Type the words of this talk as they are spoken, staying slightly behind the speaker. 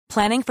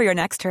Planning for your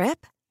next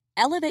trip?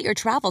 Elevate your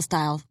travel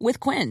style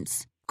with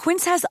Quince.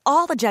 Quince has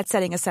all the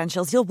jet-setting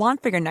essentials you'll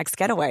want for your next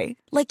getaway,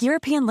 like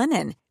European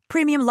linen,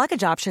 premium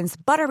luggage options,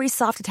 buttery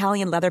soft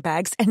Italian leather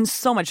bags, and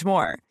so much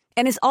more.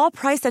 And is all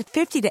priced at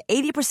 50 to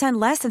 80%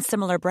 less than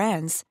similar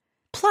brands.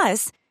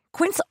 Plus,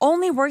 Quince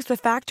only works with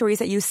factories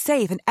that use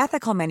safe and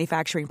ethical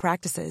manufacturing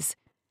practices.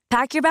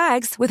 Pack your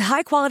bags with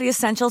high-quality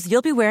essentials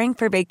you'll be wearing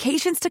for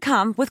vacations to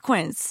come with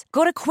Quince.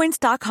 Go to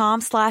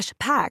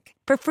quince.com/pack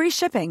for free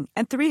shipping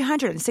and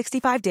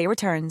 365-day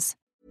returns.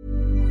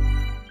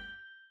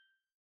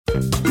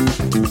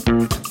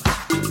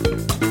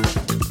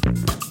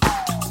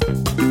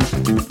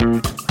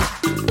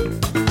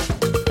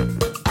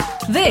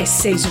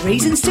 This is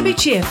Reasons to be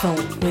Cheerful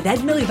with Ed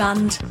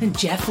Miliband and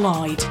Jeff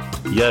Lloyd.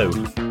 Yo.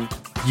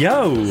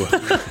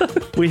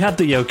 We had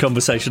the yo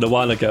conversation a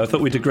while ago. I thought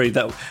we'd agreed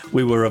that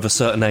we were of a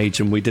certain age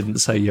and we didn't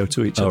say yo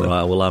to each other. All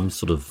right, well, I'm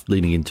sort of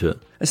leaning into it.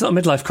 It's not a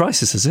midlife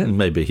crisis, is it?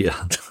 Maybe, yeah.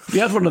 You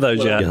had one of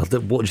those yet? Yeah,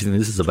 what do you think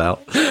this is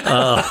about?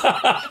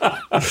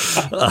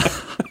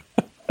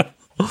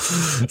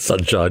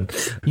 Sunshine.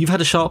 You've had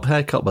a sharp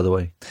haircut, by the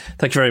way.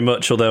 Thank you very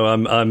much, although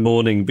I'm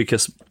mourning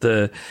because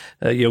the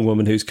young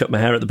woman who's cut my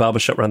hair at the barber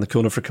shop around the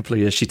corner for a couple of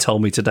years, she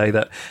told me today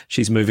that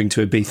she's moving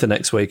to Ibiza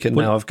next week, and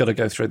now I've got to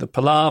go through the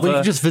palaver. Well, you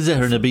can just visit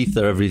her in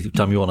Ibiza every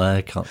time you want a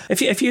haircut.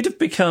 If you'd have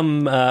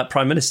become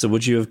Prime Minister,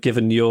 would you have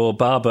given your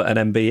barber an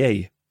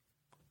MBE?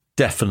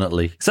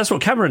 Definitely. Because that's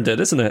what Cameron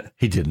did, isn't it?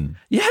 He didn't.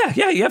 Yeah,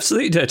 he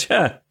absolutely did,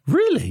 yeah.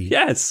 Really?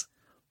 Yes.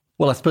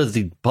 Well, I suppose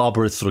the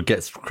barber sort of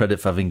gets credit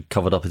for having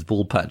covered up his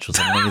bald patch or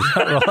something. Is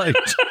that right?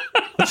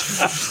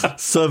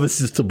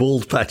 Services to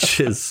bald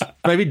patches.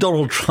 Maybe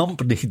Donald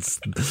Trump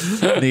needs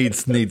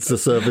the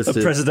services.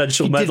 A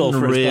presidential medal for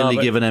his barber. He didn't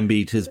really give an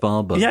MBE to his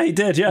barber. Yeah, he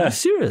did, yeah. Are you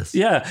serious?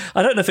 Yeah.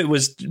 I don't know if it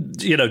was,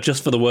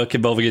 just for the work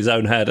involving his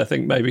own head. I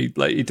think maybe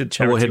he did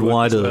charity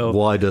work as well.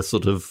 Wider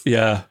sort of...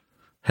 Yeah.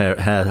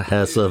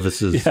 Hair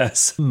services.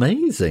 Yes.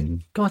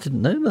 Amazing. God, I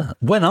didn't know that.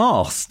 When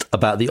asked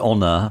about the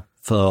honour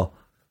for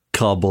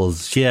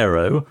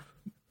Caballero,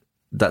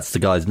 that's the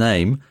guy's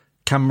name,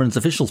 Cameron's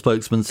official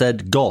spokesman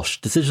said,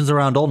 gosh, decisions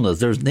around honours,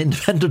 there's an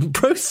independent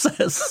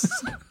process.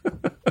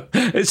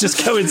 It's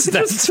just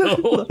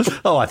coincidental.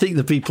 I think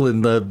the people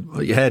in the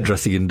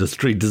hairdressing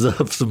industry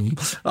deserve some,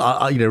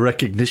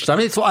 recognition. I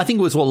mean, I think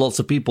it's what lots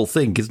of people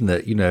think, isn't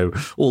it?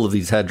 All of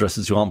these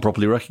hairdressers who aren't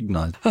properly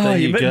recognised. Oh,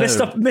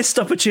 missed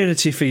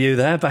opportunity for you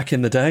there back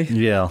in the day.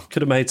 Yeah.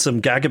 Could have made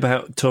some gag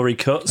about Tory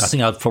cuts. I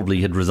think I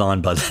probably had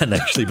resigned by then,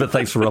 actually, but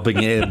thanks for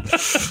rubbing it in.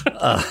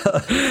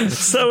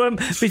 So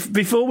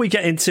before we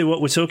get into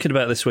what we're talking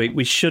about this week,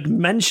 we should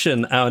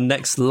mention our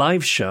next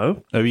live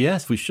show. Oh,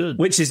 yes, we should.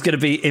 Which is going to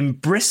be in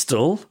Bristol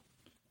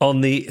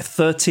on the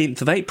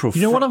 13th of April.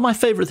 You know, one of my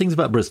favourite things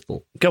about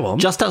Bristol? Go on.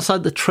 Just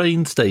outside the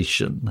train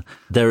station,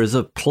 there is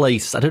a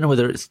place, I don't know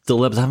whether it's still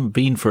there, but I haven't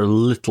been for a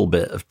little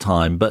bit of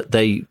time, but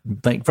they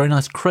make very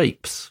nice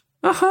crepes.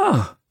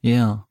 Aha.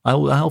 Yeah. I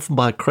often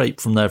buy a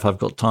crepe from there if I've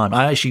got time.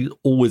 I actually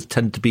always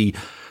tend to be...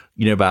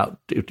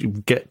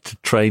 get to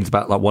trains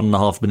about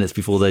 1.5 minutes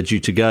before they're due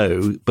to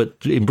go. But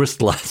in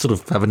Bristol, I sort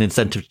of have an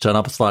incentive to turn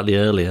up slightly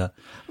earlier.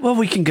 Well,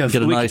 we can go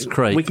get a nice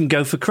crepe. We can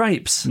go for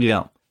crepes.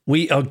 Yeah.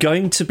 We are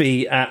going to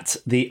be at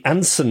the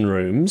Anson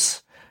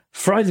Rooms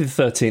Friday the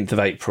 13th of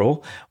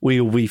April. We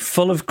will be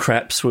full of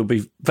crepes. We'll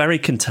be very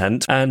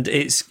content. And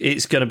it's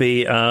going to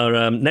be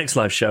our next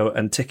live show,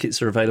 and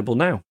tickets are available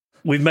now.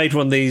 We've made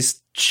one of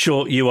these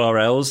short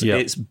URLs. Yep.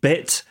 It's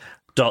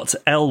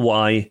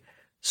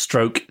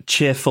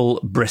bit.ly/cheerful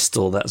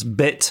Bristol. That's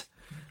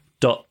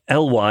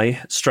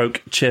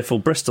bit.ly/cheerful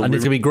Bristol. And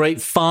it's going to be great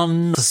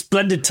fun. A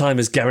splendid time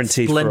is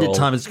guaranteed. Splendid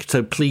time is,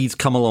 so please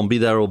come along, be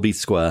there or be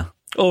square.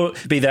 Or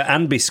be there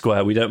and be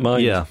square, we don't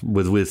mind. Yeah,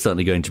 we're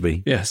certainly going to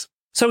be. Yes.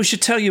 So we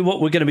should tell you what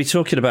we're going to be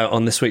talking about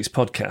on this week's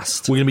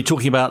podcast. We're going to be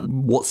talking about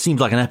what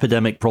seems like an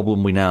epidemic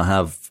problem we now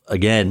have,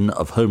 again,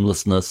 of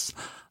homelessness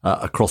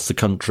across the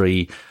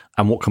country,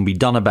 and what can be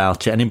done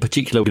about it. And in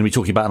particular, we're going to be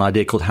talking about an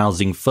idea called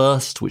Housing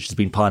First, which has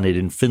been pioneered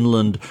in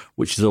Finland,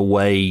 which is a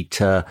way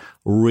to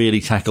really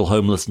tackle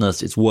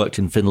homelessness. It's worked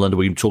in Finland.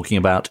 We're talking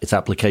about its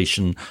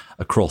application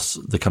across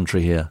the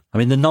country here. I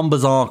mean, the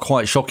numbers are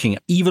quite shocking.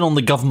 Even on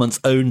the government's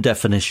own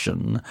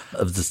definition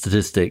of the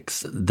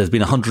statistics, there's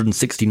been a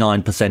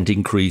 169%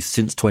 increase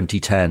since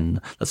 2010.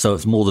 So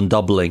it's more than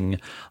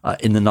doubling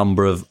in the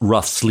number of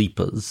rough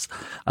sleepers.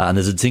 And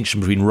there's a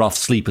distinction between rough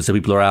sleepers, so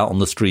people who are out on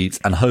the streets,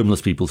 and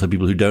homeless people, so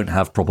people who don't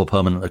have proper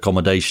permanent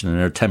accommodation and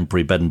are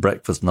temporary bed and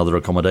breakfast and other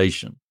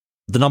accommodation.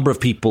 The number of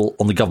people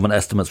on the government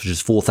estimates, which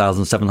is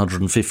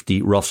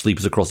 4,750 rough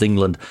sleepers across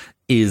England,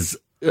 is,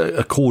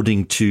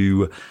 according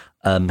to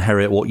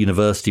Heriot-Watt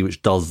University,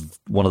 which does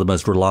one of the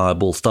most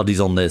reliable studies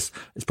on this,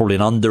 it's probably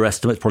an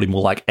underestimate. It's probably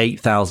more like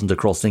 8,000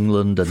 across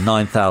England and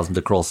 9,000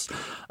 across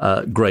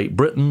Great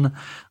Britain.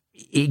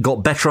 It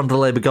got better under the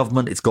Labour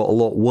government. It's got a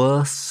lot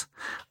worse.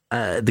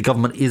 The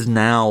government is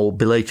now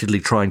belatedly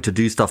trying to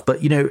do stuff.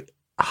 But,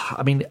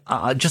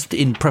 just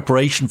in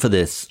preparation for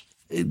this,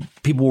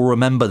 people will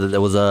remember that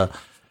there was a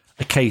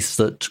a case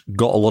that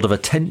got a lot of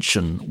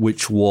attention,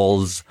 which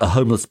was a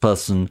homeless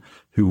person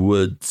who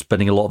were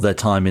spending a lot of their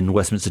time in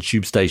Westminster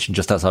Tube Station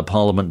just outside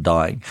Parliament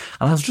dying.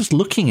 And I was just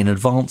looking in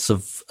advance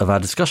of our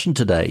discussion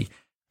today,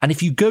 and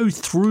if you go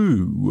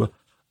through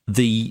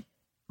the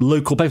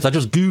local papers, I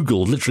just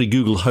literally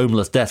Googled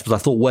homeless deaths, because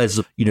I thought, where's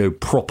the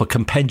proper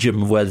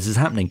compendium of where this is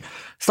happening?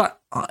 It's like,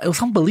 it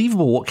was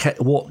unbelievable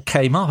what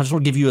came up. I just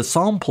want to give you a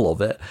sample of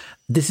it.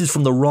 This is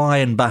from the Rye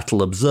and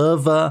Battle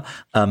Observer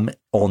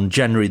on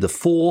January the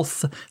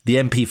 4th. The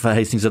MP for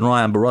Hastings and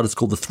Rye, Amber Rudd, has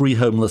called the 3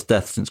 homeless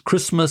deaths since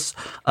Christmas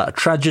a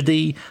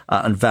tragedy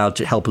and vowed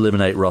to help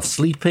eliminate rough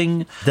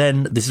sleeping.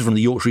 Then this is from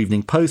the Yorkshire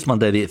Evening Post,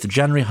 Monday the 8th of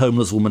January.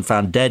 Homeless woman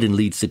found dead in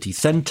Leeds city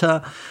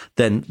centre.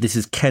 Then this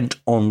is Kent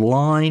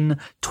Online,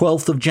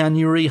 12th of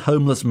January.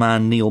 Homeless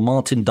man Neil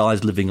Martin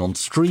dies living on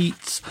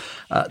streets.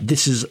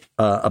 This is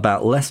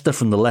about Leicester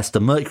from the Leicester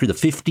Mercury, the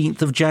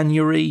 15th of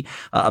January,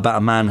 about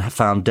a man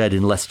found dead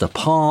in Leicester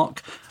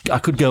Park. I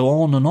could go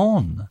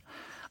on.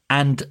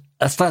 And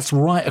that's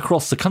right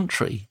across the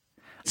country.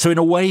 So in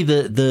a way,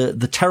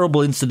 the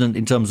terrible incident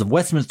in terms of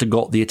Westminster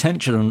got the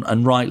attention,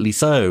 and rightly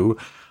so.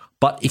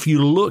 But if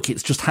you look,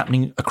 it's just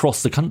happening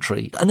across the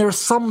country. And there are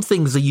some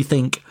things that you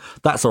think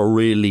that's a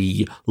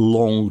really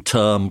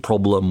long-term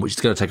problem, which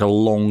is going to take a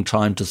long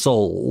time to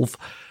solve.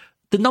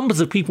 The numbers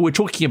of people we're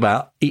talking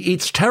about,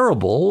 it's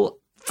terrible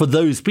for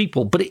those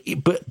people, but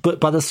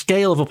by the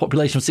scale of a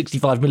population of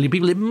 65 million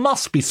people, it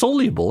must be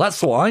soluble.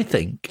 That's what I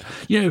think.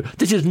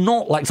 This is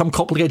not like some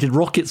complicated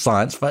rocket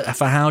science for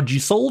how do you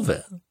solve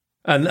it.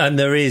 And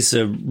there is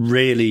a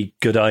really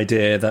good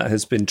idea that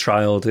has been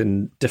trialled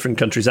in different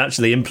countries,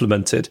 actually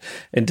implemented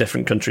in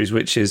different countries,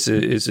 which is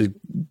a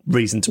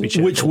reason to be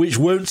cheerful. Which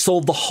won't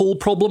solve the whole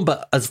problem,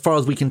 but as far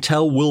as we can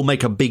tell, will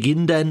make a big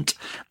indent.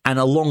 And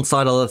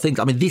alongside other things,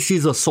 I mean, this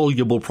is a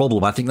soluble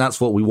problem. I think that's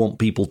what we want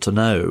people to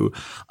know,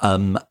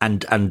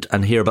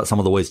 and hear about some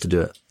of the ways to do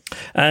it.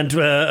 And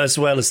as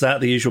well as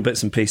that, the usual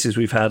bits and pieces,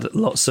 we've had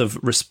lots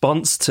of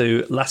response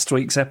to last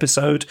week's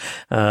episode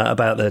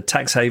about the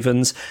tax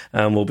havens,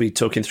 and we'll be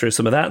talking through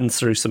some of that and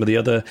through some of the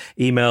other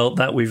email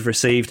that we've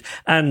received,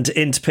 and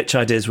into pitch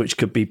ideas which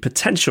could be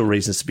potential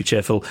reasons to be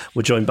cheerful.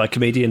 We're joined by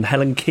comedian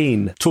Helen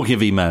Keane. Talking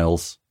of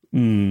emails,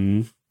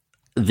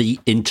 the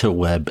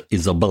interweb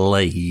is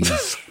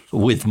ablaze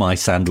with my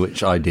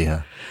sandwich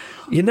idea.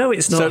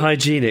 It's not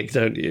hygienic,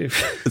 don't you?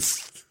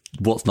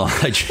 What's not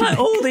hygienic?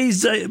 All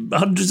these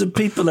hundreds of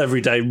people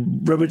every day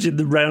rummaging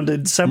around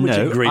in sandwich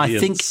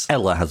ingredients. I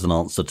think Ella has an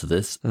answer to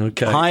this.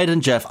 Okay. Hi, Ed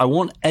and Jeff. I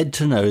want Ed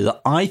to know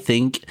that I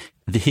think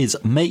his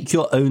make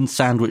your own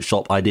sandwich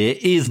shop idea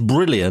is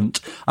brilliant,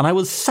 and I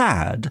was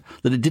sad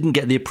that it didn't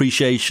get the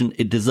appreciation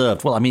it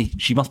deserved. Well, I mean,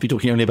 she must be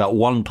talking only about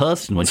one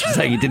person when she's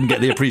saying it didn't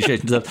get the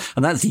appreciation it deserved,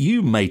 and that's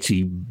you,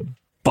 matey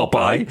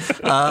Popeye.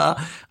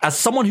 As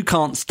someone who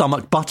can't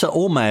stomach butter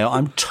or mayo,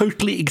 I'm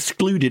totally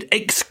excluded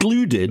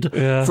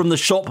from the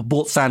shop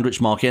bought sandwich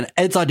market, and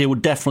Ed's idea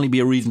would definitely be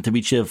a reason to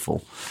be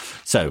cheerful.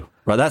 So,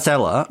 right, that's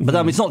Ella. But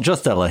I mean, it's not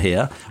just Ella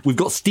here. We've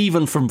got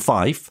Stephen from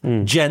Fife.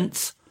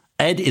 Gents,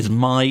 Ed is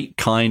my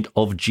kind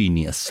of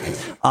genius.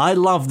 I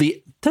love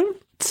the...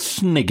 Don't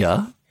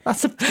snigger.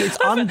 It's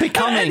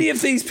unbecoming. Have any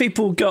of these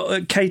people got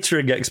a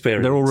catering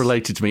experience? They're all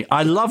related to me.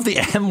 I love the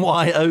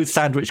MYO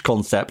sandwich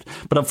concept,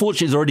 but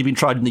unfortunately it's already been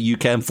tried in the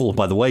UK and fallen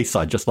by the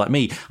wayside, just like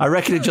me. I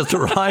reckon it just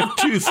arrived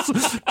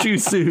too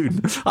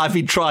soon. I've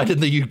been tried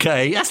in the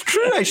UK. That's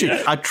true,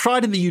 actually. I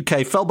tried in the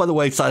UK, fell by the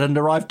wayside, and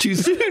arrived too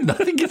soon. I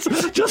think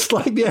it's just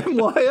like the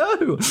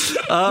MYO.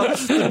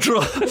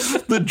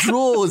 The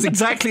draw is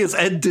exactly as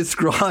Ed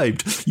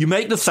described. You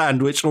make the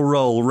sandwich or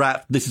roll,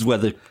 wrap. This is where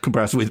the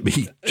comparison with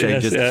me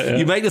changes. Yes,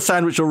 You make the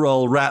sandwich or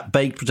roll, wrap,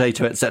 baked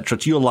potato, etc.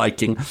 to your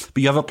liking, but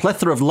you have a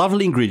plethora of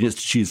lovely ingredients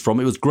to choose from.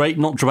 It was great,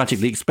 not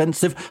dramatically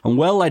expensive, and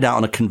well laid out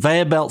on a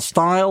conveyor belt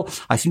style.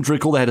 I seem to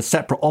recall they had a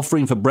separate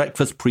offering for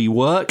breakfast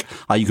pre-work.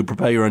 You could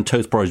prepare your own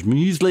toast porridge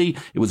muesli.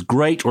 It was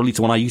great, or at least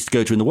the one I used to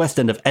go to in the West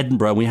End of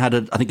Edinburgh. And we had,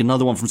 I think,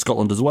 another one from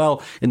Scotland as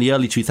well in the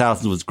early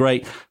 2000s. Was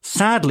great.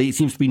 Sadly, it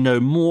seems to be no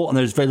more, and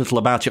there's very little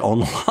about it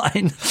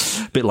online.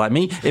 A bit like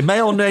me. It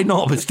may or may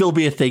not, but still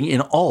be a thing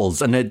in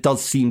Oz, and it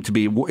does seem to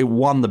be. It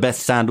won the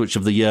best sandwich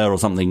of the year or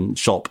something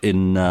shop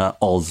in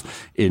Oz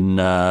in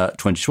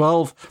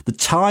 2012. The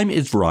time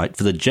is right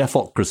for the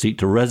Jeffocracy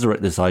to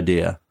resurrect this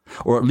idea,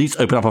 or at least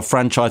open up a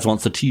franchise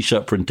once the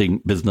T-shirt printing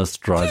business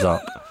dries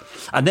up.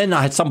 And then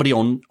I had somebody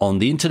on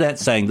the internet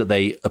saying that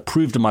they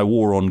approved of my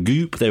war on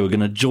Goop. They were going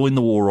to join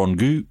the war on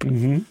Goop.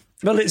 Mm-hmm.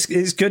 Well,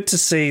 it's good to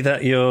see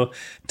that you're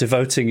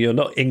devoting your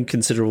not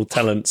inconsiderable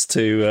talents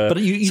to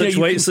such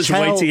a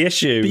weighty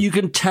issue. But you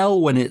can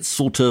tell when it's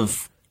sort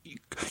of...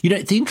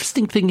 the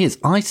interesting thing is,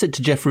 I said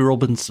to Geoffrey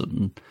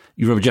Robinson,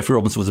 you remember Geoffrey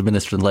Robinson was a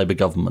minister in the Labour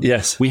government?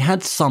 Yes. We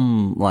had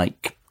some,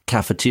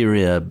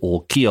 cafeteria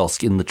or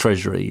kiosk in the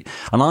Treasury.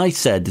 And I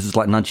said, this was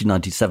like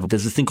 1997,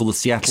 there's this thing called the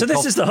Seattle... So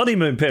this is the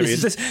honeymoon period.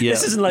 This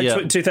isn't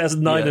like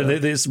 2009 and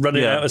it's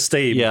running out of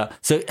steam. Yeah.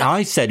 So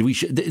I said we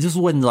should... This is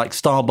when like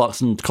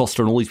Starbucks and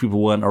Costa and all these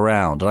people weren't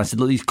around. And I said,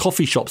 look, these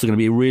coffee shops are going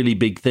to be a really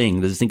big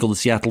thing. There's this thing called the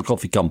Seattle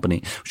Coffee Company.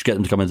 We should get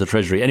them to come into the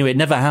Treasury. Anyway, it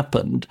never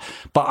happened.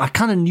 But I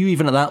kind of knew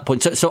even at that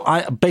point. So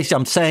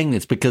I'm saying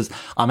this because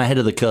I'm ahead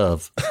of the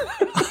curve.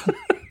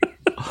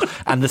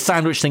 And the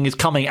sandwich thing is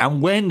coming.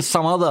 And when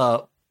some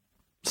other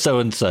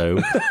so-and-so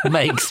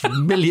makes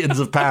millions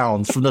of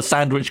pounds from the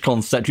sandwich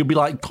concept, you'll be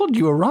like, God,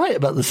 you were right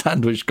about the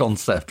sandwich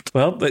concept.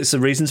 Well, it's a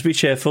reason to be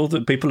cheerful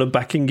that people are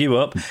backing you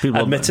up.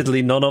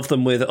 Admittedly, none of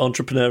them with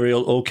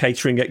entrepreneurial or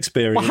catering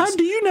experience. Well, how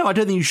do you know? I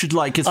don't think you should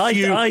I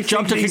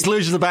jump to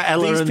conclusions about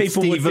Ella and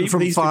Stephen from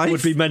these Five. People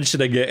would be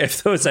mentioning it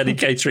if there was any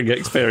catering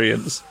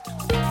experience.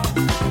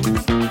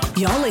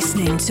 You're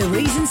listening to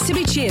Reasons to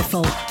be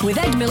Cheerful with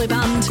Ed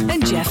Miliband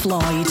and Jeff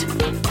Lloyd.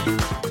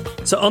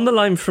 So on the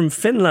line from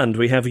Finland,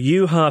 we have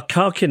Juha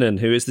Karkinen,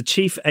 who is the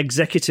chief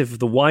executive of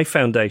the Y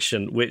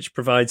Foundation, which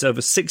provides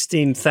over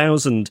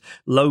 16,000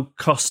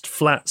 low-cost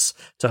flats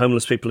to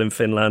homeless people in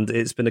Finland.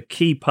 It's been a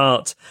key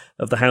part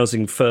of the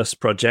Housing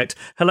First project.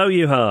 Hello,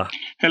 Juha.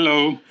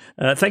 Hello.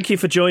 Thank you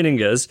for joining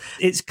us.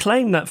 It's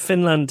claimed that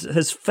Finland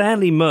has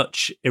fairly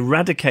much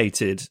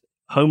eradicated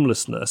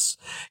homelessness.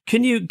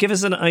 Can you give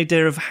us an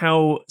idea of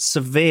how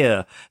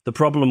severe the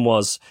problem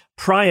was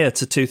prior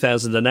to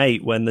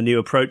 2008 when the new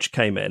approach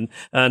came in,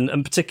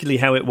 and particularly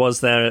how it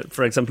was there,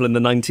 for example, in the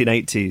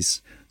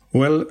 1980s?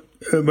 Well,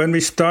 when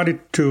we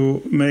started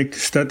to make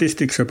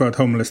statistics about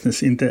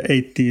homelessness in the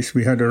 80s,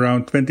 we had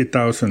around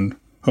 20,000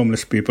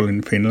 homeless people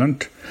in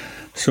Finland.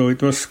 So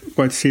it was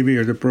quite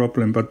severe, the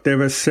problem. But there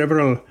were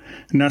several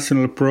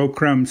national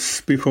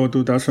programs before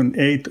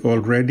 2008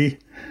 already.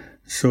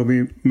 So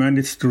we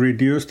managed to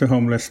reduce the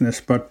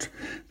homelessness, but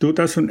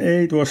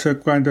 2008 was a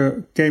kind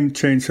of game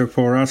changer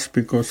for us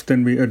because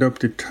then we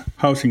adopted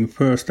Housing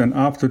First, and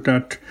after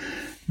that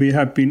we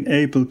have been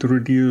able to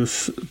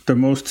reduce the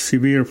most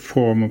severe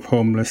form of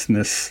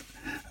homelessness,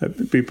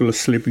 people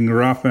sleeping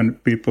rough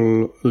and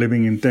people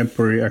living in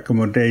temporary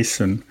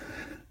accommodation.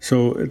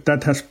 So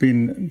that has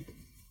been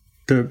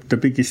the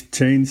biggest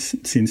change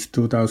since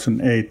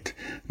 2008.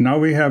 Now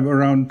we have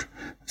around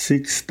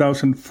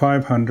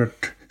 6,500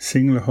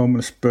 single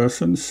homeless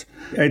persons.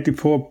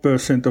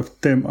 84%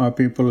 of them are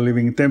people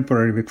living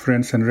temporarily with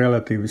friends and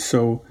relatives.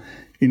 So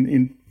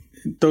in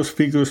those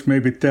figures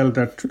maybe tell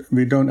that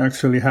we don't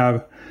actually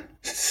have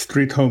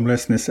street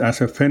homelessness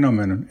as a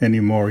phenomenon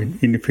anymore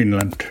in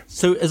Finland.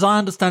 So as I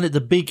understand it, the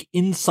big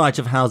insight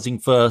of Housing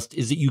First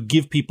is that you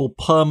give people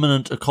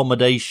permanent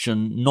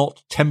accommodation,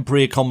 not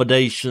temporary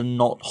accommodation,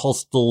 not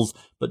hostels,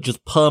 but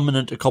just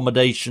permanent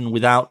accommodation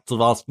without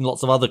sort of asking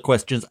lots of other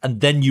questions, and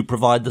then you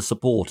provide the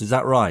support. Is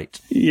that right?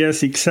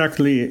 Yes,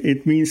 exactly.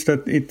 It means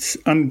that it's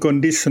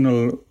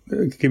unconditional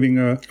giving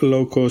a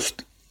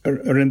low-cost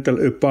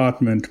rental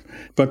apartment.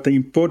 But the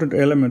important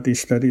element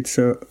is that it's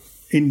a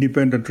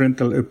independent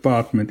rental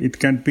apartment. It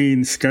can be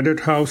in scattered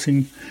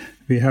housing.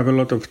 We have a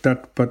lot of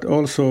that, but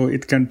also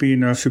it can be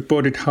in a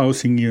supported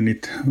housing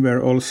unit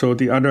where also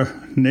the other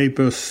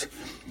neighbors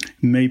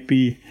may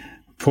be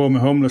former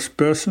homeless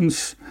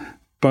persons.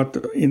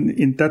 But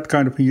in that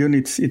kind of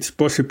units, it's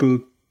possible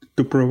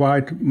to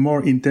provide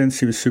more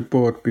intensive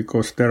support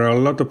because there are a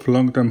lot of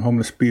long-term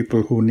homeless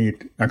people who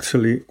need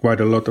actually quite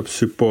a lot of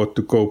support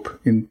to cope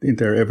in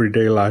their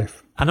everyday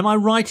life. And am I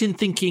right in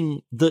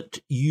thinking that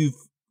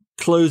you've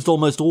closed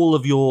almost all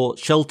of your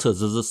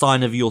shelters as a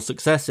sign of your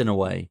success in a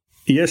way?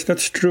 Yes,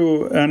 that's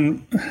true.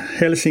 And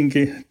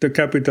Helsinki, the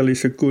capital,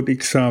 is a good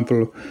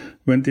example.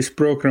 When this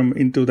program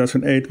in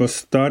 2008 was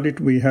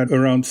started, we had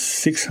around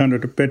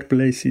 600 bed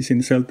places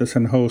in shelters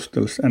and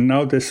hostels. And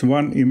now there's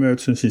one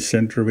emergency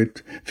center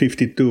with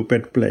 52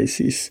 bed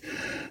places.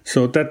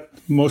 So that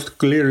most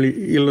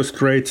clearly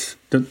illustrates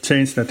the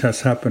change that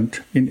has happened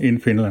in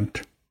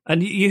Finland.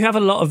 And you have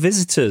a lot of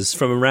visitors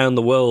from around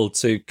the world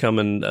to come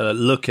and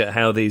look at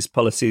how these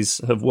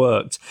policies have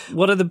worked.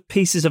 What are the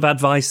pieces of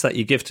advice that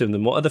you give to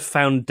them? What are the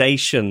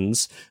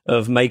foundations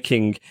of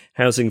making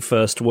Housing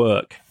First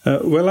work?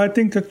 Well, I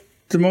think that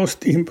the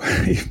most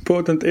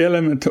important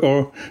element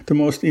or the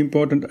most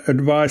important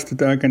advice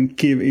that I can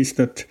give is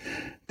that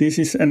this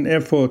is an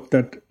effort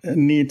that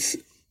needs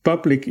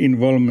public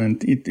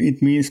involvement.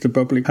 It means the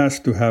public has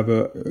to have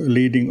a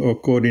leading or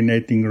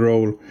coordinating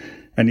role.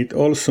 And it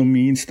also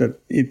means that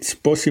it's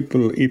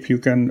possible if you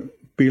can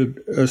build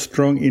a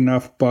strong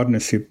enough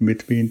partnership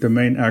between the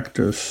main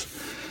actors.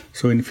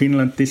 So in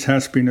Finland, this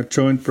has been a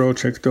joint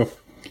project of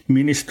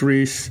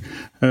ministries,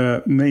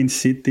 main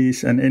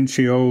cities and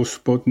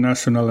NGOs, both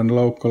national and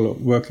local,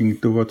 working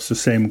towards the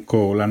same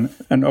goal.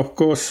 And of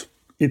course,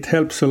 it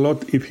helps a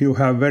lot if you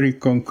have very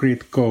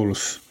concrete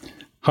goals.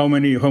 How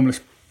many homeless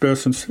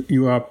persons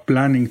you are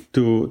planning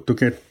to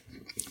get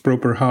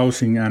proper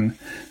housing, and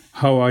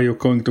how are you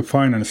going to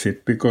finance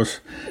it? Because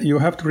you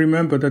have to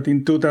remember that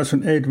in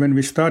 2008, when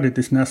we started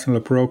this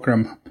national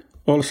program,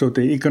 also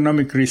the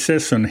economic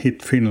recession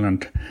hit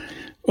Finland.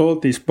 all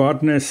these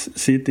partners,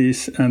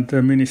 cities and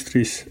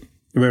ministries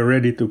were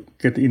ready to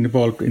get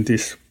involved in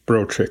this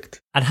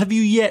project. And have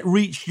you yet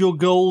reached your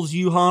goals,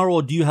 Juha,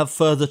 or do you have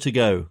further to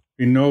go?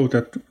 We know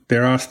that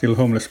there are still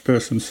homeless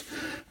persons,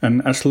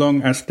 and as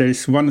long as there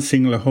is one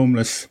single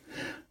homeless,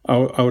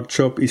 our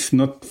job is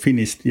not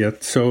finished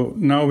yet. So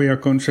now we are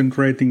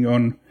concentrating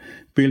on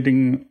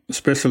building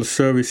special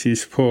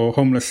services for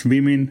homeless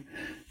women,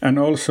 and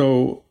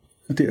also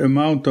the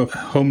amount of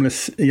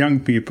homeless young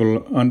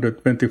people under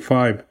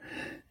 25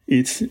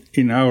 is,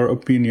 in our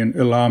opinion,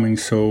 alarming.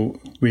 So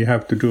we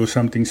have to do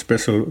something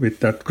special with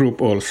that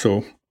group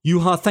also.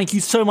 Juha, thank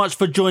you so much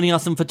for joining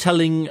us and for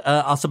telling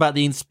us about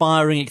the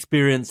inspiring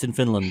experience in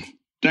Finland.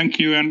 Thank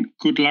you, and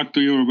good luck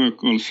to your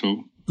work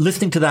also.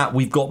 Listening to that,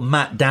 we've got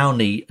Matt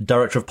Downey,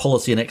 Director of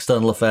Policy and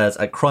External Affairs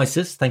at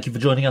Crisis. Thank you for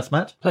joining us,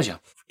 Matt. Pleasure.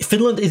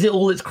 Finland, is it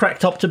all it's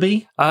cracked up to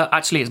be?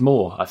 Actually, it's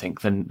more, I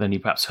think, than you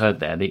perhaps heard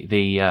there.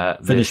 The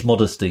Finnish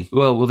modesty.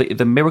 Well,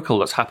 the miracle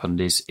that's happened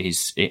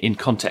is in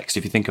context.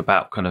 If you think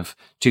about kind of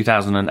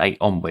 2008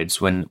 onwards,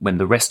 when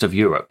the rest of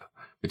Europe,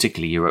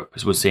 particularly Europe,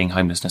 was seeing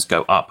homelessness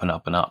go up and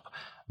up and up,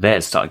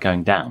 theirs started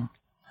going down.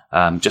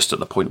 Just at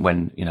the point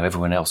when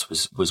everyone else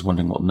was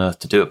wondering what on earth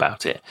to do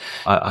about it.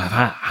 I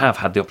have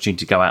had the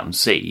opportunity to go out and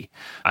see,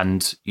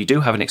 and you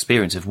do have an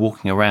experience of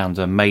walking around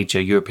a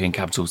major European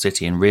capital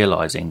city and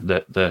realising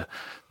that the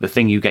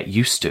thing you get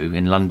used to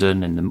in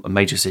London and the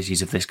major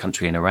cities of this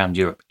country and around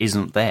Europe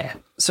isn't there.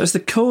 So is the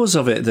cause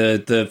of it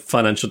the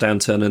financial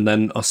downturn and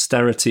then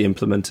austerity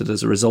implemented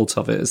as a result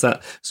of it? Is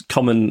that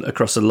common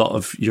across a lot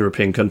of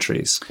European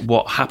countries?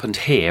 What happened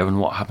here and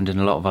what happened in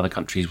a lot of other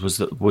countries was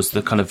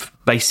the kind of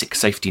basic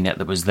safety net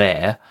that was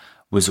there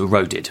was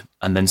eroded.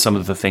 And then some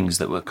of the things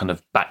that were kind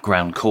of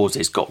background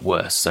causes got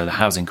worse. So the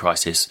housing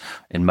crisis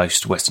in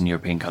most Western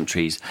European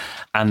countries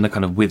and the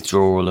kind of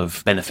withdrawal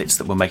of benefits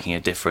that were making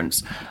a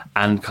difference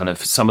and kind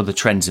of some of the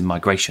trends in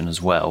migration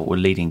as well were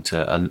leading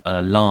to an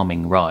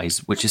alarming rise,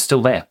 which is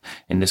still there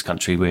in this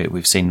country.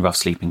 We've seen rough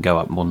sleeping go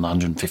up more than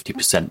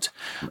 150%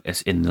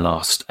 in the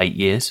last 8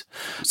 years.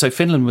 So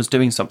Finland was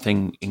doing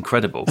something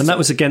incredible. And that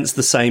was against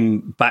the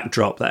same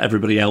backdrop that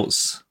everybody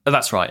else...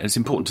 That's right. It's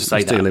important to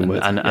say that.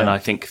 And I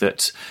think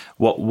that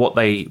what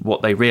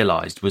they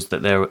realised was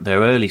that their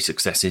early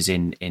successes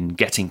in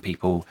getting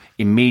people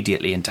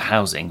immediately into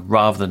housing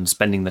rather than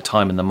spending the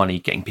time and the money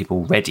getting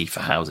people ready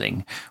for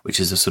housing, which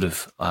is a sort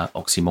of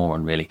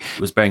oxymoron really,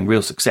 was bearing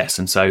real success.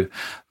 And so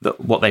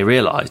what they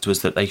realised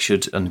was that they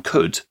should and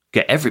could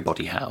get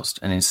everybody housed.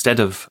 And instead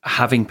of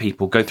having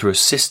people go through a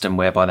system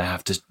whereby they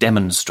have to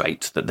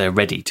demonstrate that they're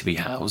ready to be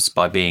housed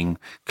by being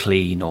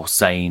clean or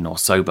sane or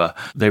sober,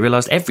 they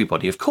realised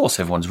of course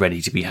everyone's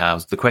ready to be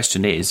housed. The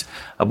question is,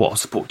 what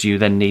support do you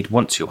then need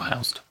once you're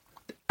housed?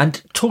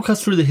 And talk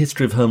us through the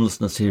history of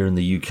homelessness here in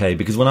the UK,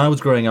 because when I was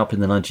growing up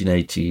in the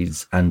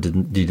 1980s and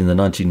indeed in the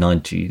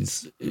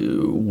 1990s,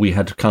 we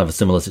had kind of a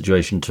similar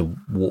situation to,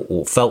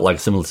 or felt like a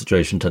similar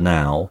situation to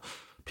now,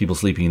 people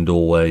sleeping in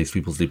doorways,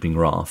 people sleeping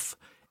rough.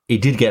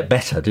 It did get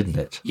better, didn't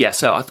it? Yeah,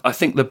 so I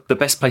think the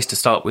best place to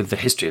start with the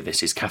history of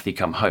this is Cathy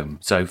Come Home.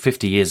 So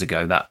 50 years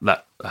ago,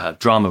 that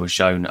drama was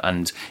shown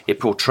and it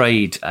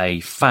portrayed a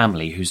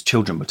family whose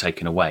children were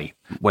taken away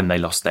when they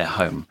lost their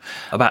home.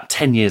 About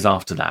 10 years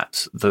after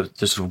that, the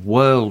sort of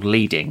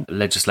world-leading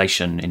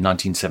legislation in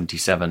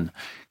 1977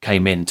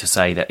 came in to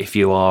say that if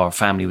you are a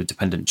family with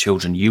dependent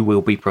children, you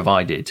will be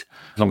provided,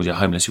 as long as you're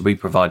homeless, you'll be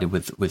provided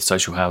with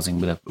social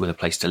housing, with a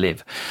place to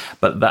live.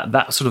 But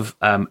that sort of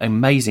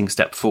amazing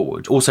step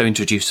forward also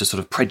introduced a sort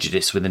of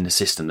prejudice within the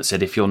system that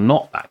said if you're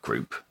not that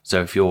group,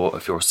 so if you're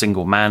a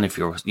single man, if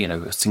you're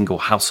a single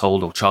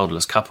household or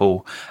childless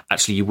couple,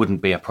 actually you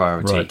wouldn't be a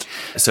priority. Right.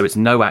 So it's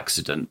no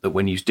accident that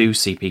when you do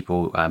see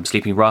people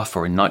sleeping rough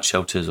or in night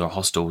shelters or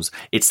hostels,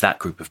 it's that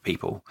group of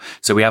people.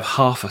 So we have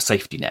half a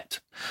safety net.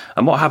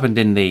 And what happened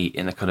in the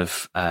kind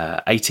of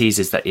 80s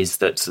is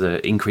that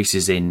the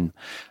increases in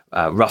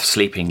rough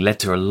sleeping led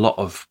to a lot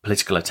of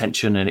political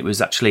attention, and it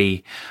was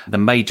actually the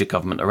major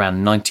government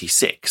around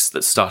 96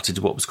 that started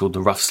what was called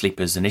the Rough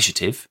Sleepers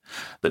Initiative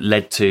that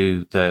led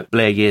to the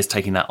Blair years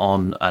taking that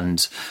on,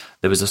 and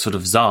there was a sort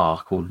of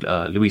czar called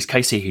Louise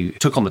Casey who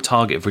took on the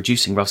target of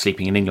reducing rough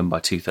sleeping in England by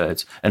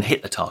 2/3 and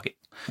hit the target.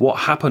 What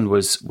happened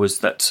was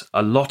that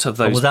a lot of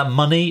those... Was that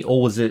money,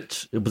 or was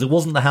it... It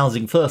wasn't the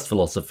housing first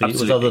philosophy,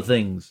 Absolutely. It was other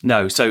things?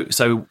 No,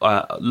 so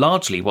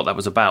largely what that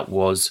was about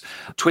was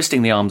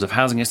twisting the arms of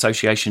housing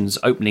associations,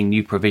 opening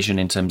new provision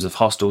in terms of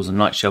hostels and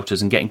night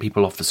shelters and getting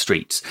people off the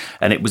streets.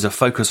 And it was a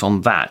focus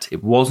on that.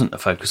 It wasn't a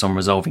focus on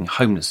resolving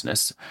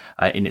homelessness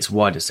in its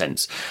wider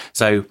sense.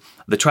 So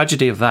the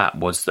tragedy of that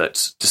was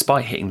that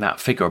despite hitting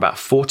that figure, about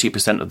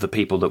 40% of the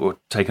people that were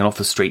taken off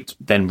the street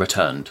then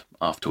returned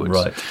afterwards.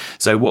 Right.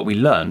 So what we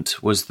learned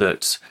was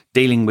that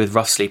dealing with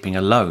rough sleeping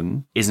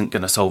alone isn't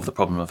going to solve the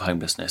problem of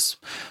homelessness.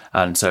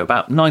 And so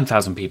about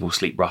 9,000 people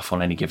sleep rough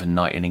on any given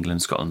night in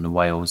England, Scotland and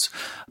Wales.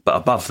 But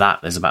above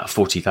that, there's about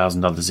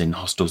 40,000 others in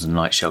hostels and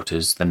night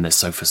shelters. Then there's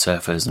sofa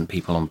surfers and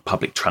people on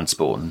public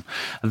transport. And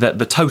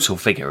the total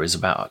figure is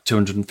about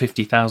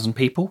 250,000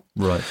 people.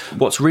 Right.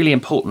 What's really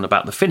important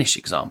about the Finnish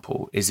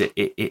example is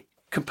it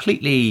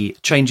completely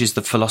changes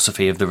the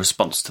philosophy of the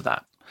response to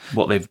that.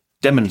 What they've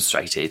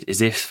demonstrated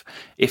is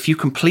if you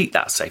complete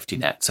that safety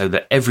net so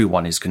that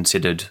everyone is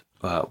considered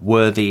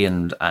worthy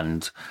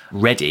and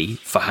ready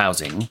for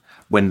housing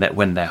when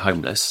they're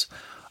homeless,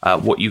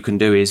 what you can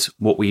do is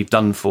what we've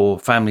done for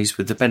families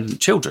with dependent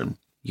children.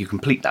 You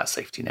complete that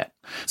safety net.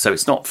 So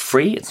it's not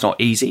free, it's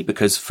not easy,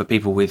 because for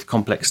people with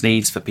complex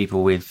needs, for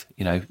people with,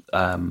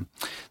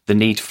 the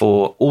need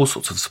for all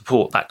sorts of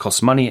support, that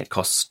costs money, it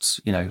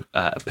costs,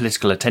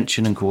 political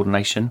attention and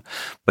coordination,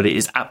 but it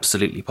is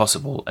absolutely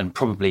possible and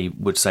probably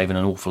would save an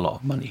awful lot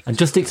of money. And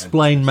just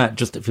explain, Matt,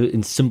 just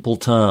in simple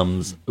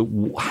terms,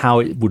 how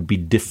it would be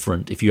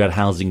different if you had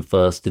Housing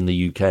First in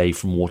the UK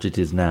from what it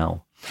is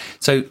now.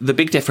 So the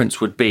big difference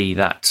would be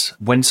that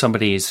when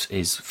somebody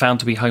is found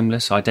to be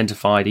homeless,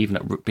 identified,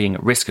 even being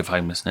at risk of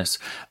homelessness,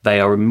 they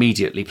are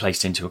immediately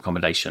placed into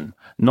accommodation,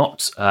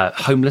 not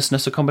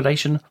homelessness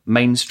accommodation,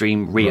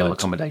 mainstream real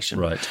accommodation.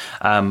 Right.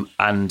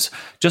 And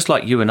just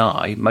like you and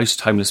I,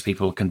 most homeless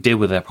people can deal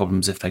with their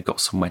problems if they've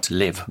got somewhere to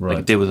live. Right. They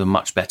can deal with them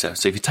much better.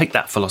 So if you take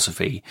that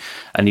philosophy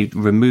and you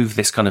remove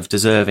this kind of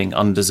deserving,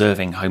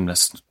 undeserving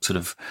homeless sort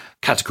of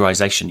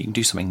categorization, you can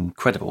do something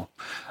incredible.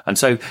 And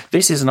so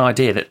this is an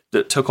idea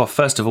that took off,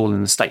 first of all,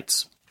 in the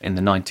States in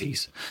the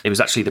 90s. It was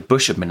actually the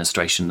Bush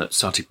administration that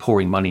started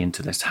pouring money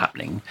into this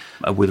happening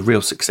with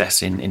real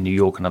success in New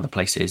York and other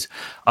places.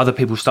 Other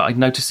people started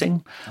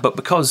noticing. But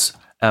because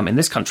in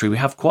this country we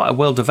have quite a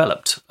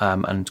well-developed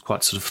and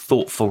quite sort of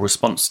thoughtful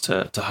response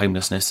to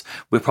homelessness,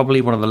 we're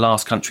probably one of the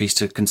last countries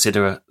to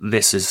consider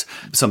this as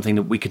something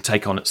that we could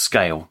take on at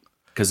scale.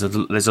 Because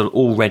there's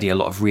already a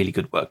lot of really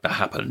good work that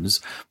happens,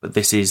 but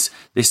this as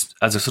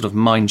a sort of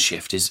mind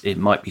shift it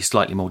might be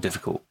slightly more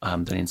difficult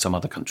than in some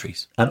other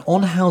countries. And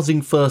on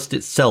Housing First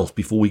itself,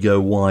 before we go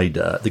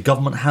wider, the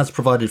government has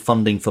provided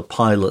funding for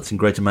pilots in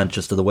Greater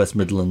Manchester, the West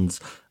Midlands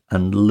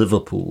and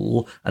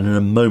Liverpool. And in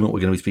a moment, we're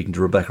going to be speaking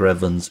to Rebecca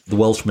Evans, the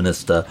Welsh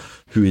Minister,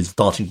 who is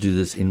starting to do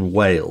this in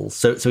Wales.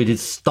 So it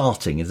is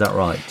starting, is that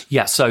right?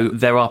 Yeah, so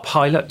there are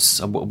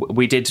pilots.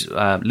 We did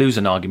lose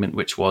an argument,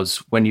 which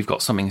was when you've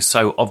got something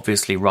so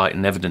obviously right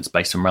and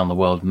evidence-based around the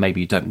world, maybe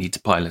you don't need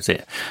to pilot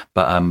it.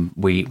 But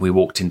we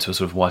walked into a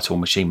sort of Whitehall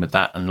machine with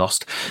that and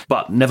lost.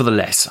 But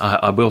nevertheless,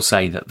 I will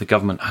say that the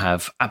government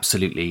have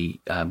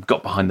absolutely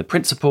got behind the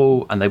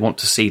principle, and they want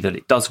to see that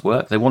it does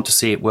work. They want to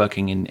see it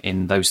working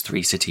in those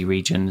three city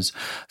regions.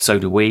 So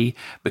do we,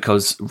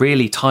 because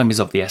really time is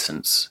of the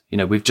essence.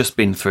 We've just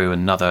been through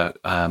another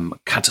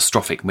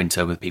catastrophic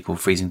winter with people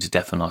freezing to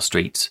death on our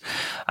streets,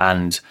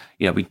 and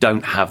we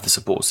don't have the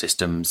support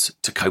systems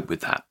to cope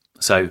with that.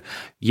 So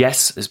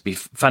yes, it'd be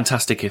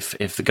fantastic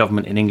if the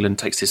government in England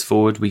takes this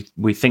forward.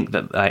 We think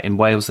that in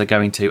Wales they're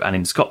going to, and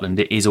in Scotland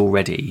it is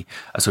already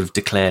a sort of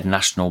declared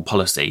national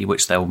policy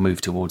which they'll move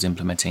towards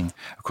implementing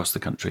across the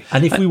country.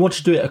 And if we want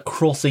to do it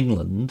across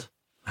England,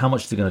 how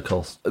much is it going to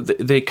cost?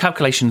 The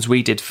calculations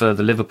we did for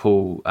the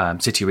Liverpool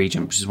city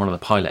region, which is one of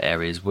the pilot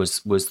areas,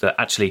 was that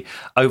actually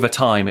over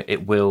time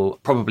it will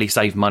probably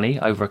save money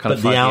over a kind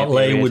of 5 year period. But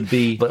the outlay would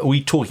be, but are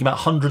we talking about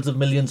hundreds of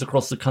millions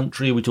across the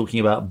country? Are we talking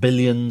about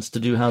billions to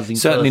do Housing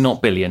Certainly First?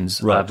 Not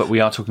billions, right. But we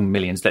are talking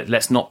millions.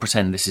 Let's not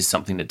pretend this is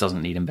something that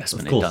doesn't need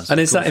investment. Of course. It does. And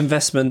is that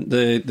investment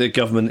the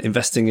government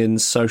investing in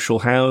social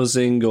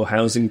housing or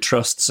housing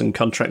trusts and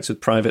contracts with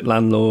private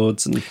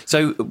landlords? And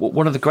so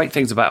one of the great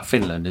things about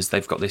Finland is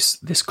they've got this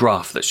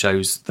graph that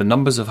shows the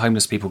numbers of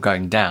homeless people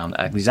going down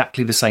at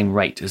exactly the same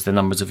rate as the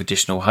numbers of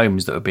additional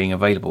homes that are being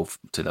available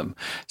to them.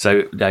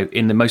 So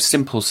in the most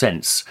simple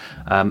sense,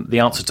 the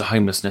answer to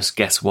homelessness,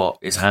 guess what,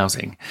 is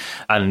housing.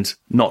 And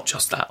not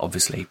just that,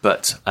 obviously,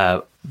 but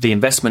the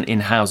investment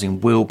in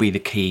housing will be the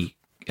key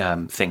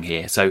thing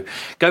here. So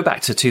go back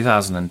to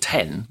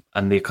 2010,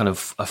 and the kind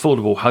of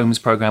affordable homes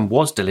program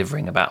was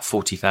delivering about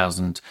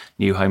 40,000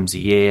 new homes a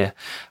year.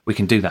 We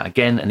can do that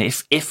again, and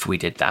if we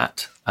did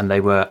that, and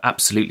they were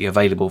absolutely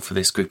available for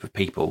this group of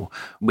people,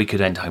 we could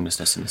end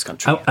homelessness in this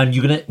country. And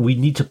we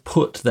need to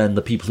put then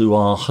the people who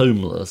are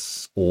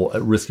homeless or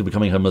at risk of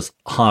becoming homeless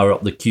higher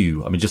up the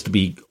queue. I mean, just to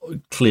be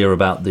clear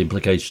about the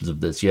implications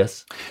of this,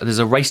 yes? There's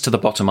a race to the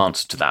bottom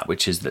answer to that,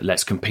 which is that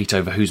let's compete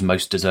over who's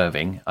most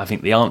deserving. I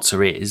think the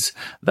answer is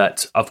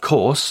that, of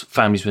course,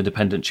 families with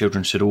dependent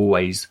children should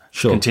always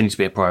continue to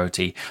be a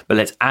priority, but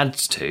let's add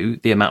to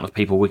the amount of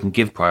people we can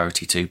give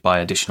priority to by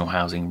additional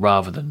housing,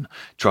 rather than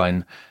try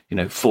and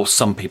force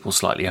some people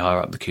slightly higher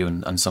up the queue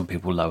and some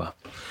people lower.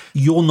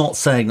 You're not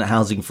saying that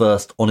Housing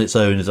First on its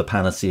own is a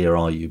panacea,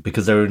 are you?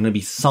 Because there are going to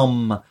be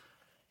some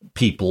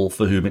people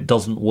for whom it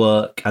doesn't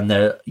work, and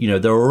there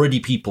are already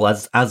people,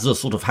 as the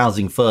sort of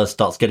Housing First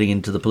starts getting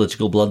into the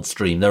political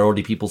bloodstream, there are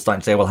already people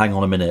starting to say, well, hang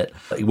on a minute,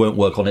 it won't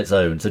work on its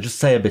own. So just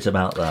say a bit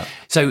about that.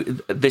 So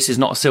this is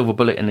not a silver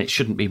bullet, and it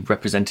shouldn't be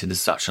represented as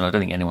such, and I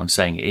don't think anyone's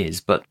saying it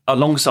is, but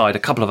alongside a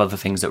couple of other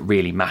things that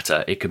really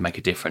matter, it could make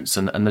a difference.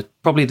 And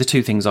probably the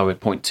two things I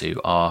would point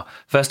to are,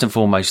 first and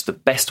foremost, the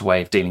best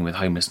way of dealing with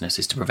homelessness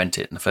is to prevent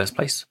it in the first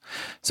place.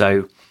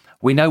 So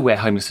we know where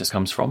homelessness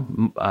comes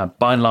from.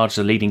 By and large,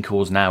 the leading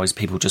cause now is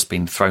people just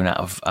being thrown out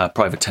of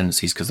private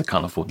tenancies because they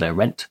can't afford their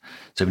rent.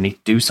 So we need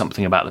to do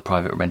something about the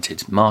private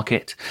rented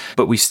market.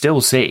 But we still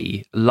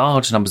see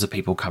large numbers of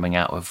people coming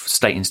out of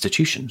state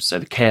institutions. So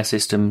the care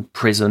system,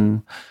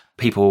 prison,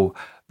 people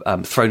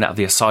thrown out of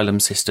the asylum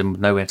system,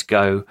 nowhere to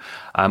go.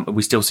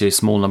 We still see a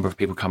small number of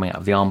people coming out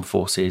of the armed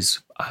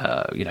forces,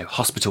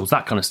 hospitals,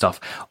 that kind of stuff.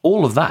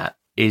 All of that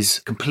is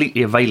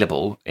completely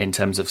available in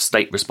terms of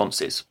state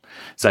responses.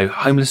 So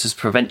homelessness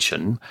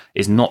prevention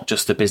is not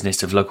just the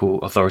business of local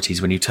authorities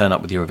when you turn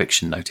up with your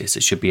eviction notice.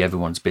 It should be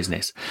everyone's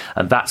business.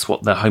 And that's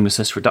what the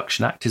Homelessness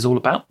Reduction Act is all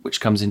about, which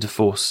comes into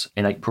force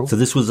in April. So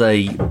this was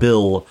a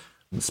bill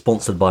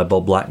sponsored by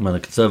Bob Blackman, a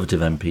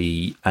Conservative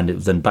MP, and it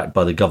was then backed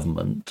by the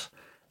government.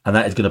 And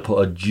that is going to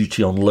put a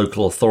duty on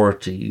local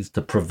authorities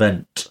to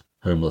prevent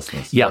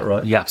homelessness. Yeah, is that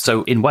right? Yeah.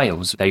 So in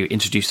Wales, they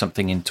introduced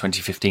something in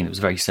 2015 that was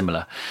very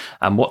similar.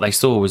 And what they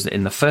saw was that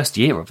in the first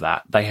year of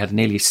that, they had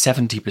nearly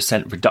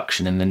 70%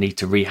 reduction in the need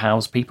to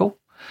rehouse people,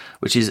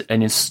 which is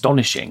an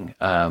astonishing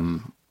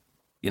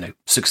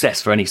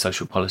success for any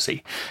social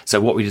policy.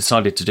 So what we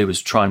decided to do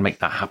was try and make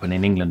that happen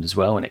in England as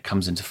well, and it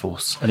comes into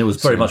force. And it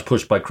was very much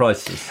pushed by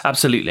crisis.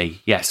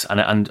 Absolutely, yes.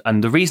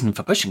 And the reason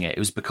for pushing it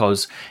was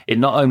because it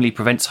not only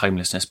prevents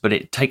homelessness, but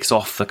it takes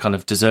off the kind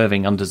of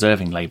deserving,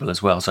 undeserving label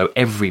as well. So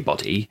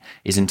everybody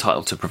is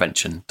entitled to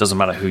prevention, doesn't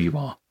matter who you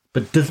are.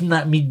 But doesn't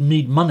that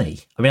need money?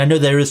 I mean, I know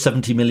there is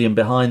 70 million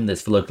behind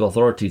this for local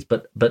authorities,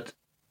 but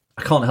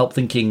I can't help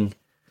thinking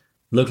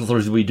local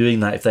authorities would be doing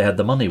that if they had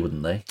the money,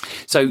 wouldn't they?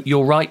 So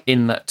you're right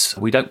in that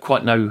we don't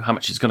quite know how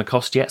much it's going to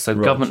cost yet. So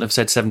the government have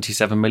said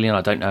 77 million.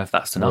 I don't know if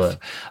that's enough.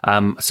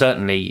 Right.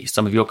 Certainly,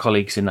 some of your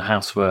colleagues in the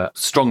House were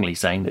strongly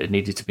saying that it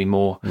needed to be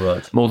more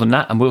than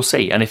that, and we'll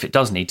see. And if it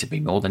does need to be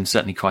more, then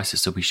certainly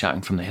Crisis will be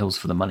shouting from the hills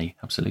for the money.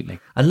 Absolutely.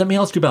 And let me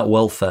ask you about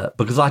welfare,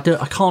 because I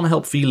can't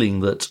help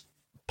feeling that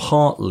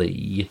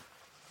partly,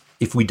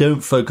 if we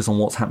don't focus on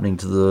what's happening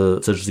to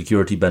the social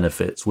security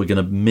benefits, we're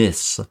going to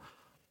miss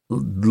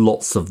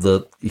lots of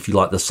the, if you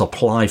like, the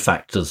supply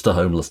factors to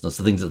homelessness,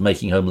 the things that's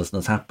making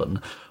homelessness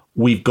happen.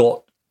 We've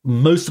got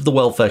most of the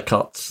welfare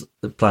cuts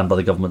planned by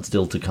the government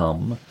still to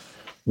come.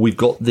 We've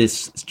got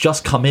this, it's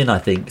just come in, I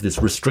think, this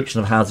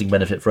restriction of housing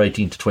benefit for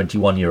 18 to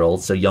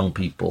 21-year-olds, so young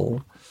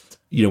people.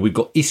 We've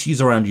got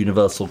issues around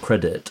universal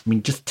credit. I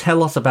mean, just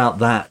tell us about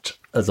that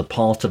as a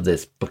part of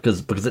this,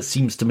 because it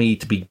seems to me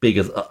to be big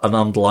as an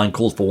underlying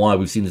cause for why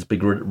we've seen this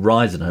big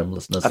rise in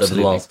homelessness over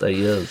the last 8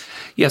 years.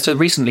 Yeah, so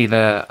recently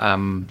the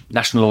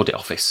National Audit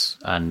Office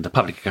and the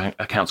Public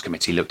Accounts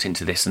Committee looked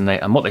into this,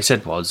 and what they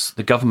said was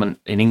the government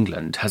in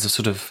England has a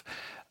sort of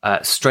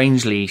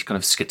strangely kind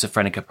of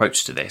schizophrenic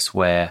approach to this,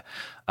 where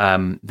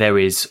there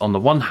is, on the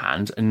one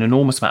hand, an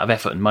enormous amount of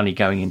effort and money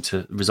going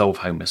into resolve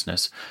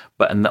homelessness,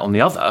 but on the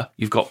other,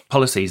 you've got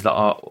policies that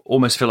are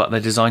almost feel like they're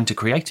designed to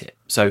create it.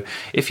 So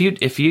if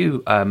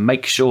you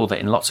make sure that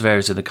in lots of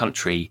areas of the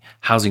country,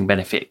 housing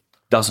benefit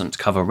doesn't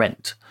cover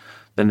rent,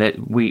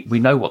 then we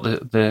know what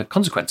the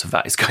consequence of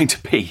that is going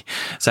to be.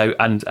 So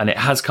and it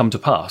has come to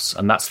pass,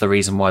 and that's the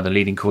reason why the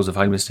leading cause of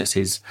homelessness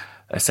is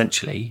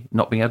essentially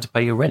not being able to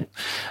pay your rent.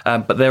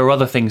 But there are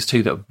other things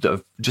too that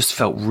have just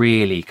felt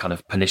really kind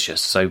of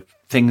pernicious. So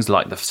things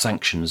like the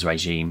sanctions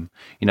regime,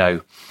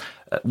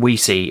 we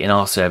see in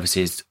our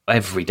services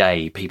every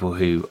day people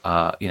who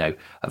are,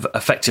 have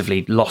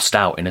effectively lost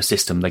out in a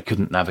system they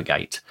couldn't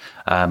navigate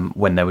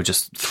when they were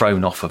just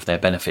thrown off of their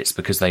benefits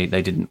because they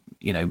didn't,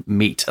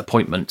 meet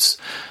appointments.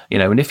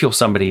 And if you're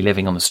somebody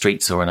living on the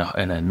streets or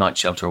in a night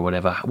shelter or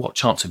whatever, what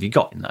chance have you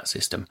got in that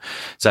system?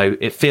 So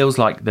it feels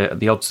like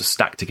the odds are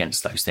stacked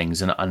against those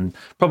things. And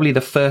probably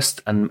the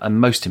first and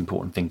most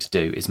important thing to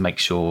do is make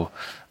sure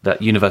that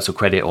universal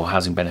credit or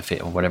housing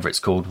benefit or whatever it's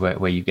called,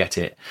 where you get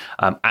it,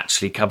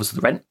 actually covers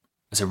the rent.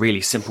 It's a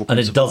really simple principle.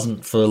 And it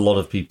doesn't for a lot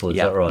of people, is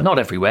that right? Not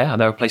everywhere.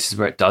 There are places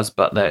where it does,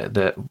 but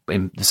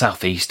in the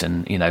southeast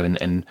and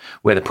and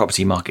where the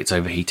property market's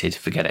overheated,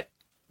 forget it.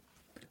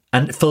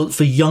 And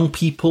for young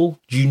people,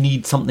 do you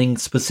need something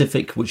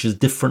specific which is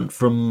different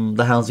from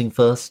the Housing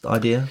First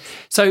idea?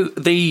 So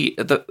the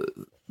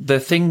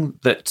thing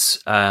that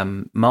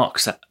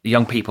marks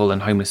young people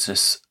and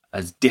homelessness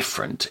as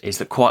different is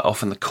that quite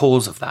often the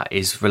cause of that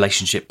is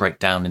relationship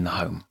breakdown in the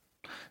home.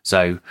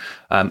 So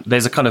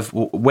there's a kind of,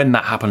 when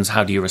that happens,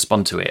 how do you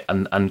respond to it?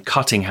 And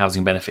cutting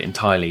housing benefit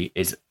entirely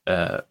is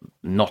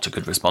not a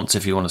good response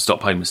if you want to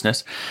stop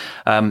homelessness.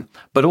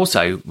 But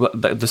also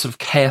the sort of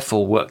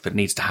careful work that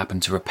needs to happen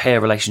to repair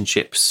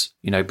relationships,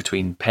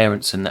 between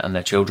parents and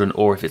their children,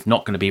 or if it's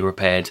not going to be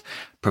repaired,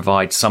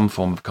 provide some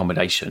form of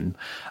accommodation,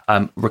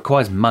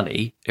 requires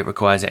money. It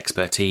requires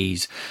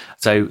expertise.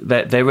 So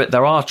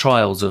there are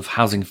trials of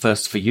Housing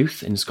First for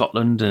Youth in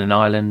Scotland and in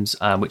Ireland,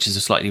 which is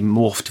a slightly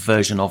morphed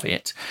version of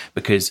it,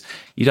 because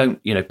you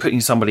don't,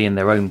 putting somebody in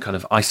their own kind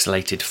of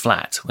isolated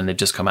flat when they've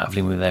just come out of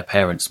living with their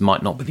parents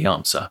might not be the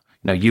answer.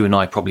 You and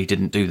I probably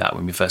didn't do that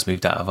when we first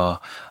moved out of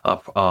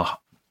our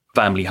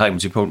family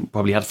homes. We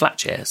probably had flat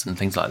chairs and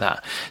things like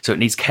that. So it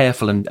needs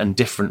careful and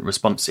different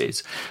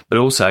responses. But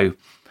also,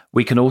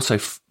 we can also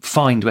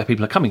find where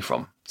people are coming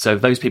from. So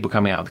those people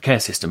coming out of the care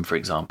system, for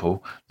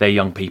example, they're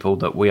young people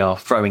that we are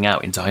throwing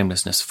out into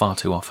homelessness far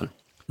too often.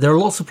 There are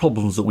lots of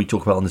problems that we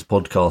talk about on this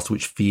podcast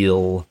which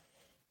feel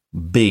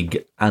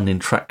big and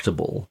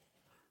intractable.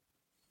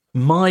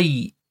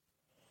 My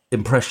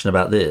impression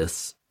about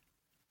this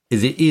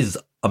is it is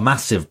a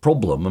massive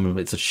problem. I mean,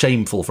 it's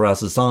shameful for our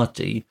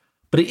society,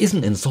 but it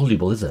isn't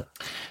insoluble, is it?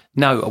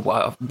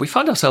 No, we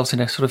find ourselves in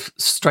a sort of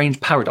strange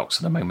paradox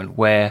at the moment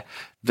where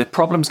the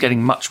problem's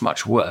getting much,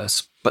 much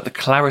worse, but the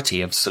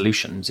clarity of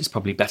solutions is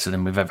probably better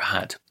than we've ever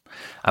had.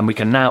 And we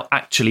can now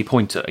actually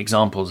point at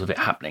examples of it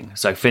happening.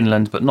 So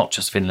Finland, but not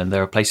just Finland,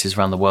 there are places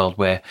around the world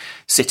where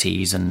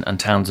cities and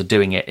towns are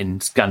doing it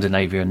in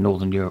Scandinavia and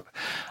Northern Europe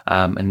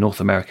and North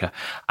America.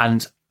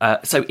 And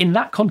so in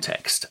that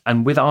context,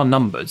 and with our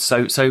numbers,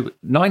 so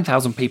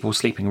 9,000 people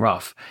sleeping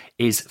rough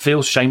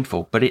feels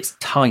shameful, but it's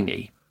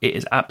tiny. It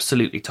is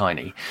absolutely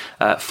tiny.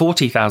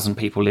 40,000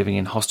 people living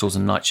in hostels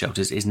and night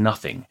shelters is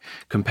nothing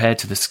compared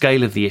to the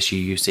scale of the issue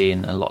you see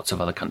in lots of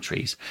other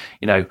countries.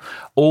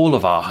 All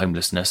of our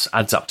homelessness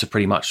adds up to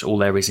pretty much all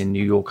there is in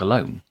New York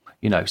alone.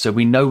 So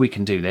we know we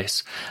can do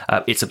this.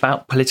 It's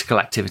about political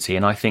activity.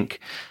 And I think,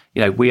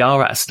 we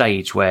are at a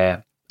stage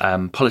where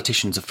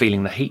politicians are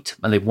feeling the heat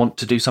and they want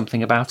to do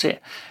something about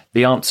it.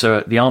 The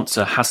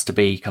answer has to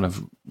be kind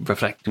of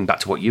reflecting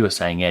back to what you were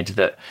saying, Ed,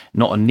 that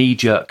not a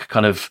knee-jerk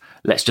kind of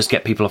let's just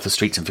get people off the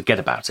streets and forget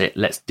about it.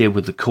 Let's deal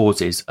with the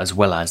causes as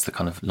well as the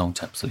kind of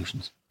long-term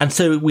solutions. And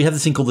so we have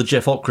this thing called the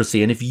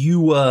Jeffocracy. And if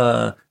you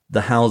were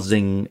the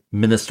housing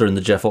minister in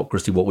the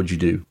Jeffocracy, what would you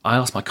do? I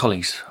asked my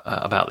colleagues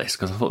about this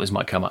because I thought this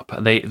might come up.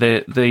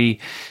 The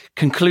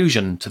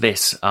conclusion to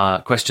this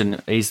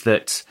question is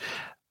that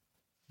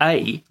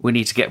we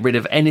need to get rid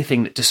of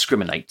anything that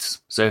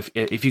discriminates. So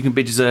if you can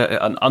be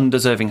an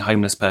undeserving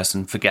homeless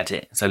person, forget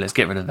it. So let's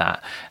get rid of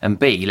that. And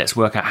B, let's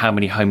work out how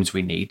many homes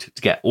we need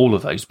to get all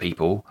of those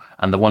people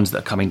and the ones that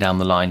are coming down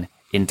the line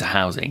into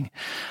housing.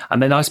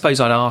 And then I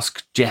suppose I'd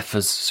ask Jeff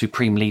as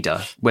Supreme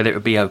Leader whether it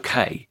would be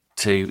okay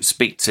to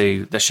speak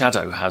to the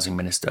shadow housing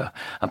minister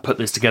and put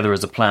this together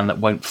as a plan that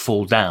won't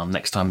fall down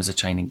next time there's a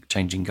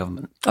changing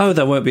government. Oh,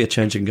 there won't be a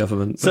changing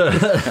government.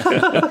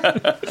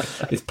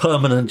 It's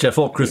permanent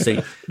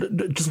Jeffocracy.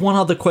 Just one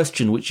other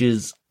question, which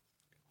is,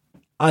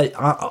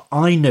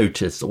 I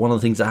noticed that one of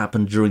the things that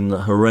happened during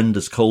the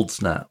horrendous cold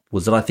snap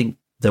was that I think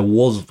there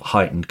was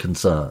heightened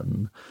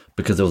concern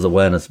because there was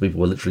awareness that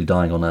people were literally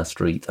dying on our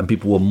streets and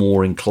people were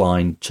more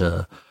inclined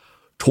to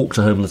talk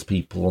to homeless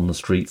people on the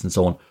streets and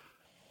so on.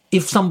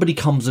 If somebody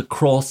comes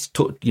across,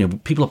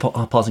 people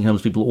are passing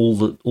homeless people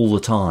all the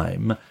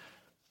time,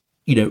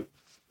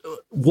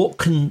 what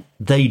can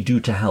they do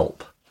to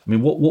help? I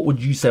mean, what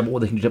would you say? What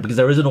they can do? Because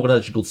there is an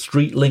organisation called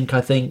StreetLink, I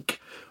think.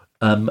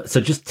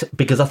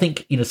 Because I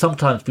think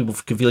sometimes people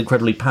can feel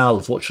incredibly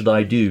powerless. What should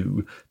I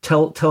do?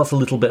 Tell us a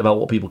little bit about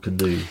what people can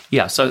do.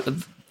 Yeah. So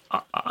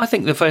I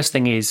think the first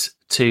thing is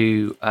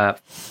to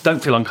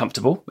don't feel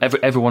uncomfortable.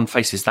 Everyone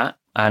faces that.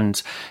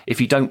 And if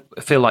you don't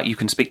feel like you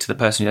can speak to the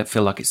person, you don't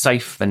feel like it's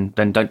safe, then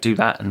don't do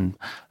that. And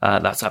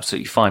that's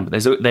absolutely fine.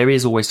 But there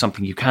is always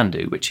something you can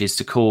do, which is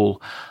to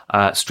call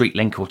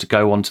StreetLink or to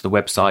go onto the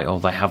website, or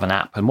they have an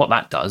app. And what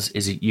that does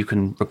is you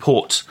can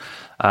report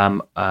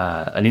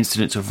an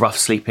incident of rough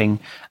sleeping,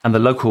 and the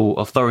local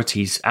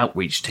authorities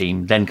outreach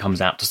team then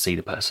comes out to see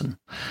the person.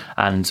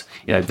 And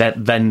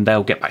then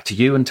they'll get back to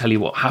you and tell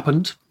you what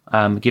happened.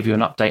 Give you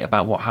an update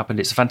about what happened.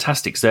 It's a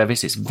fantastic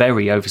service. It's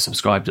very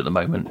oversubscribed at the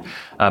moment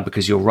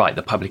because you're right,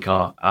 the public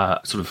are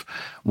sort of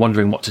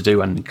wondering what to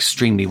do and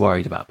extremely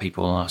worried about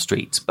people on our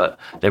streets, but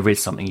there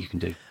is something you can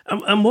do.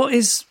 And what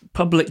is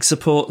public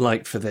support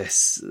like for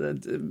this?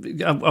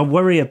 I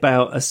worry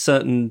about a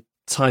certain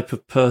type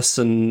of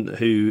person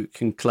who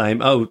can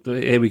claim, oh,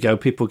 here we go,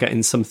 people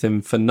getting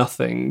something for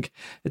nothing.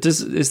 Does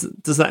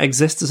that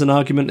exist as an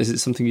argument? Is it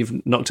something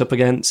you've knocked up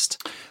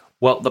against?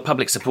 Well, the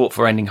public support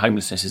for ending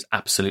homelessness is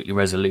absolutely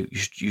resolute.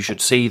 You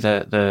should see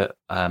the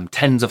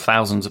tens of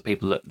thousands of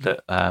people that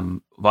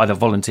either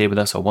volunteer with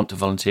us or want to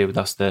volunteer with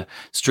us. The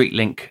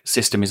StreetLink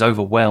system is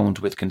overwhelmed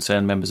with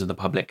concerned members of the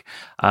public.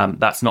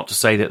 That's not to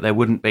say that there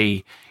wouldn't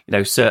be,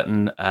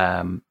 certain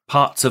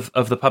parts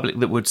of the public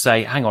that would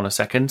say, "Hang on a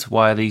second,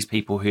 why are these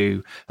people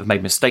who have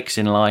made mistakes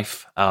in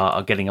life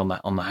are getting on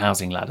the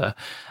housing ladder?"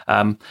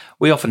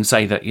 We often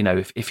say that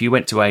if you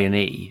went to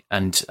A&E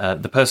and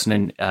the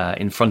person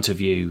in front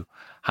of you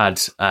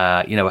had,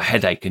 a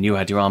headache and you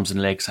had your arms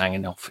and legs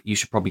hanging off, you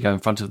should probably go in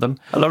front of them.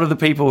 A lot of the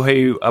people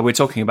who we're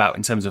talking about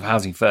in terms of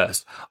Housing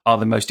First are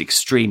the most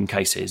extreme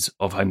cases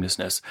of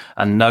homelessness,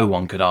 and no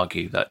one could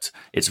argue that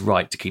it's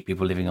right to keep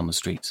people living on the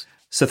streets.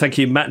 So thank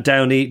you, Matt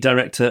Downey,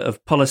 Director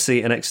of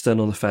Policy and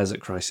External Affairs at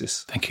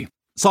Crisis. Thank you.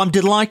 So I'm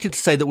delighted to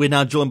say that we're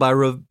now joined by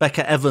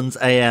Rebecca Evans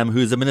AM, who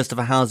is the Minister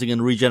for Housing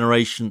and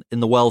Regeneration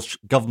in the Welsh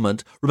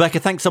Government. Rebecca,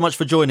 thanks so much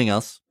for joining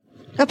us.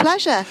 A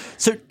pleasure.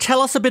 So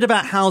tell us a bit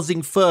about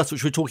Housing First,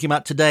 which we're talking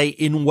about today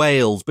in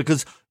Wales,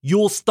 because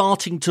you're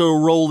starting to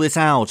roll this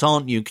out,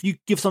 aren't you? Can you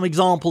give some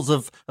examples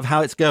of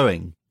how it's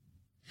going?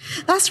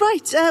 That's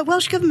right.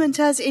 Welsh Government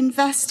has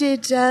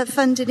invested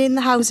funding in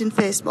the Housing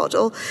First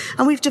model,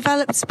 and we've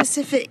developed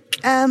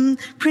specific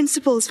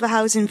principles for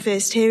Housing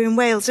First here in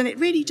Wales. And it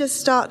really does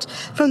start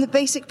from the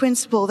basic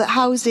principle that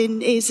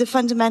housing is a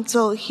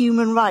fundamental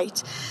human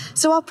right.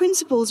 So our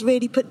principles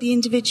really put the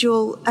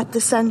individual at the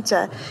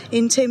centre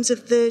in terms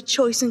of the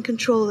choice and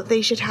control that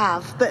they should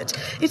have. But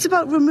it's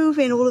about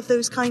removing all of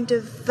those kind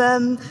of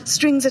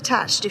strings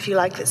attached, if you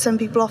like, that some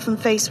people often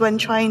face when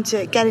trying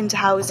to get into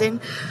housing.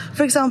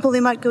 For example, they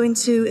might go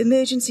into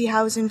emergency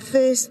housing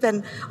first,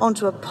 then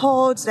onto a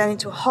pod, then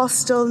into a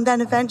hostel, and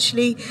then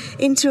eventually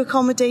into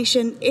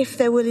accommodation if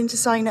they're willing to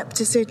sign up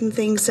to certain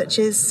things such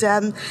as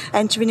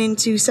entering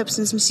into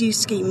substance misuse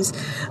schemes.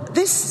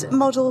 This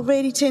model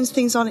really turns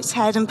things on its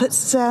head and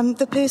puts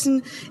the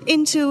person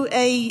into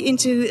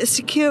a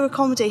secure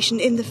accommodation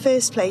in the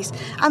first place,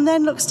 and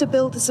then looks to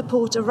build the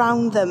support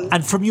around them.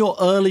 And from your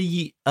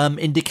early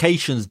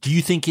indications, do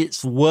you think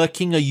it's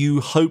working? Are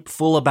you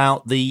hopeful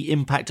about the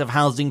impact of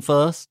Housing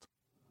First?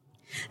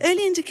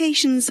 Early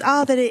indications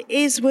are that it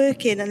is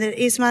working and that it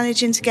is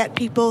managing to get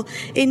people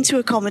into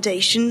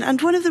accommodation.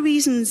 And one of the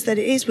reasons that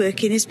it is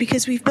working is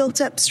because we've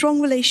built up strong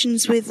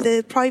relations with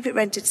the private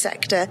rented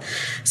sector.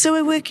 So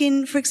we're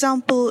working, for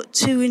example,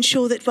 to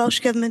ensure that Welsh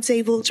Government's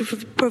able to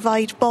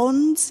provide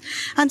bonds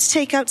and to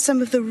take out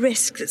some of the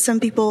risk that some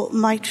people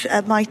might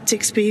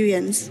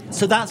experience.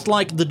 So that's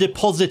like the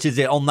deposit, is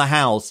it, on the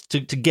house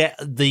to get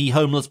the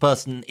homeless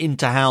person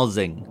into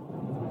housing?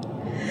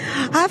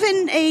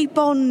 Having a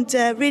bond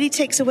really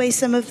takes away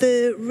some of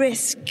the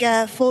risk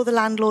for the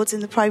landlords in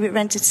the private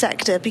rented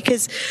sector,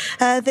 because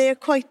they're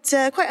quite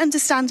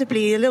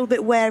understandably a little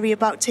bit wary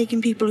about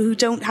taking people who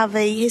don't have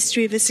a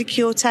history of a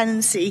secure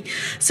tenancy.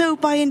 So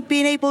by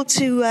being able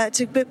to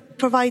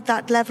provide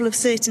that level of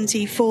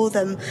certainty for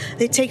them,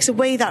 it takes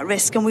away that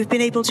risk, and we've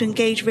been able to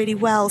engage really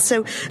well.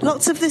 So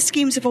lots of the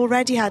schemes have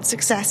already had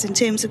success in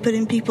terms of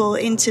putting people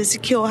into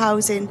secure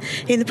housing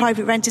in the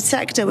private rented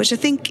sector, which I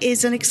think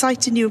is an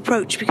exciting new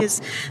approach,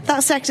 because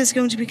that sector is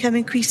going to become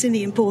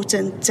increasingly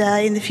important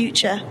in the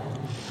future.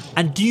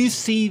 And do you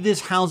see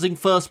this Housing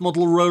First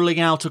model rolling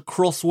out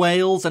across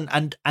Wales,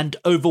 and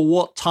over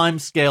what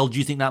timescale do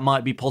you think that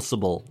might be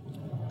possible?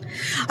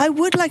 I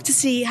would like to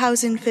see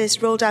Housing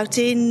First rolled out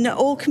in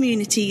all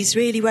communities,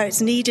 really, where it's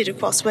needed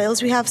across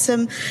Wales. We have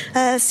some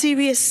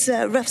serious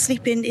rough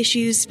sleeping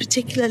issues,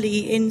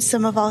 particularly in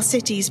some of our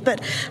cities.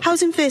 But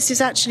Housing First is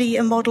actually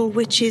a model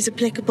which is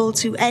applicable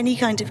to any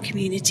kind of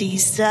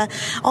communities.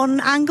 On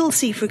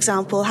Anglesey, for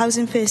example,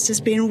 Housing First has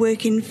been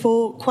working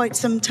for quite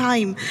some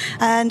time.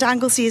 And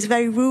Anglesey is a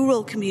very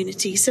rural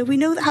community. So we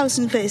know that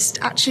Housing First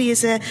actually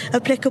is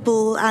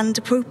applicable and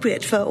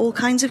appropriate for all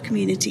kinds of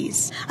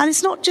communities. And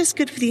it's not just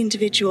good for the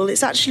individual,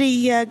 it's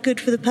actually good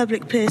for the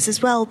public purse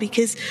as well,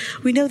 because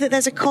we know that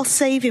there's a cost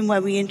saving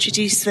when we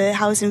introduce the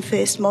Housing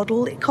First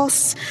model. It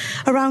costs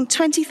around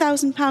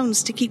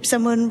 £20,000 to keep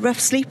someone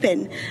rough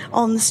sleeping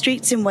on the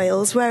streets in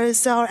Wales,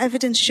 whereas our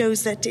evidence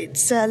shows that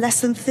it's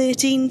less than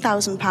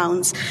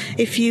 £13,000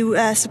 if you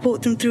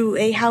support them through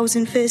a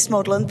Housing First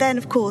model. And then,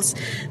 of course,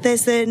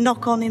 there's the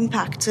knock-on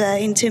impact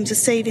in terms of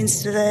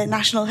savings to the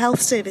National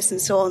Health Service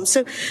and so on.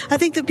 So I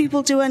think that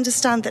people do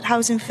understand that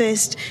Housing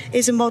First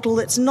is a model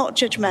that's not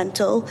judgmental,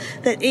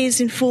 that is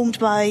informed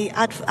by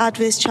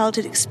adverse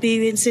childhood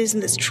experiences,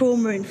 and that's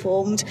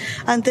trauma-informed,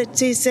 and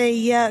that is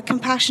a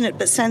compassionate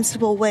but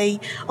sensible way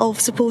of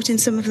supporting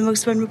some of the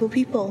most vulnerable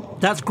people.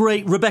 That's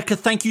great. Rebecca,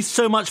 thank you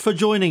so much for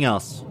joining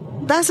us.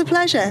 That's a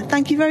pleasure.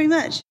 Thank you very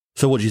much.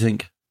 So what do you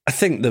think? I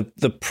think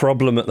the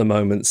problem at the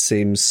moment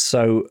seems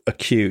so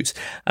acute,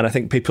 and I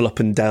think people up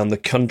and down the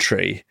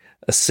country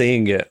are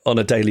seeing it on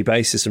a daily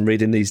basis and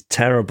reading these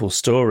terrible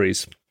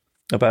stories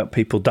about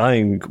people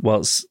dying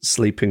whilst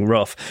sleeping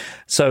rough.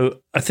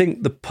 So I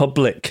think the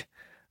public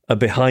are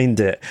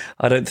behind it.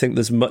 I don't think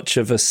there's much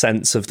of a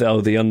sense of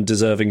the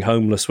undeserving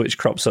homeless, which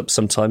crops up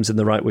sometimes in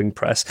the right-wing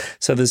press.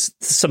 So there's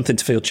something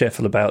to feel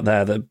cheerful about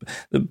there, that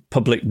the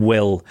public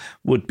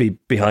would be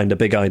behind a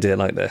big idea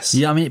like this.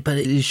 Yeah, I mean, but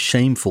it is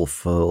shameful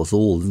for us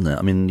all, isn't it?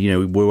 I mean,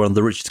 we're one of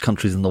the richest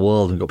countries in the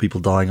world and we've got people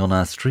dying on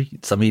our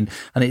streets. I mean,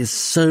 and it is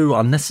so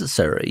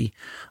unnecessary,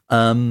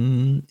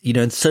 and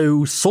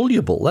so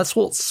soluble. That's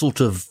what's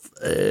sort of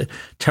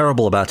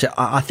terrible about it.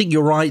 I think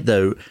you're right,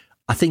 though.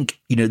 I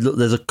think, look,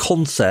 there's a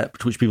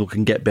concept which people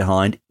can get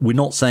behind. We're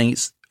not saying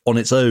it's on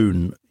its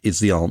own is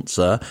the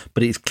answer,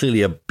 but it's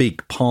clearly a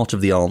big part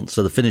of the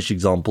answer. The Finnish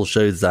example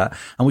shows that,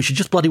 and we should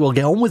just bloody well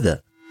get on with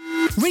it.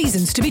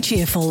 Reasons to be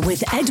cheerful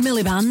with Ed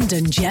Miliband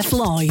and Jeff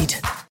Lloyd.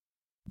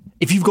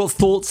 If you've got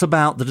thoughts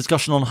about the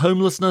discussion on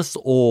homelessness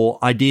or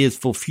ideas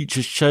for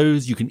future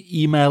shows, you can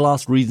email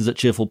us,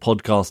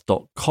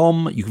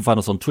 reasons@cheerfulpodcast.com. You can find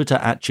us on Twitter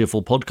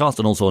 @cheerfulpodcast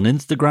and also on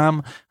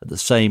Instagram at the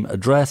same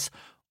address.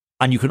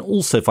 And you can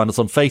also find us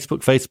on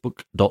Facebook,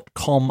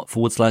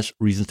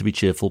 facebook.com/reasons to be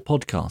cheerful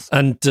podcast.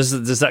 And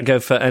does that go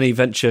for any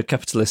venture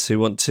capitalists who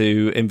want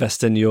to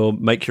invest in your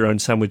make your own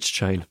sandwich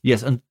chain?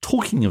 Yes, and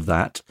talking of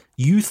that,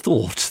 you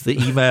thought the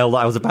email that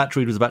I was about to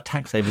read was about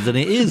tax havens, and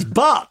it is.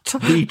 But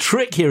the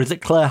trick here is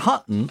that Claire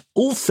Hutton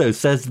also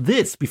says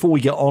this, before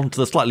we get on to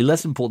the slightly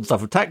less important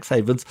stuff of tax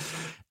havens.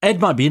 Ed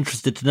might be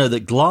interested to know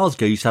that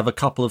Glasgow used to have a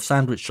couple of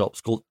sandwich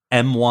shops called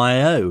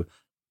MYO.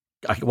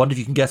 I wonder if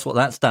you can guess what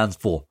that stands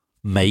for.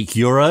 Make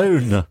your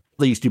own.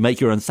 They used to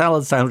make your own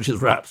salad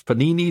sandwiches, wraps,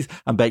 paninis,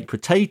 and baked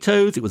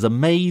potatoes. It was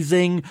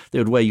amazing. They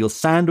would weigh your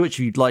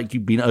sandwich. If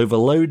you'd been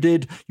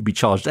overloaded, you'd be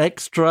charged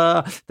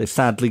extra. They've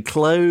sadly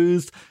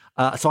closed.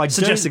 So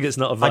suggesting it's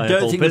not a viable I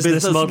don't think the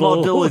business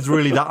model is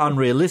really that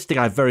unrealistic.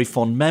 I have very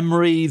fond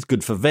memories.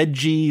 Good for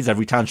veggies.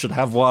 Every town should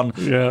have one.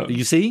 Yeah.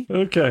 You see?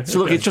 Okay. So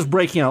look, it's just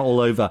breaking out all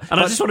over. And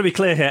I just want to be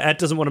clear here. Ed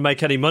doesn't want to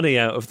make any money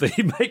out of the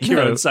make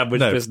your own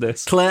sandwich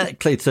business. Claire,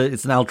 it's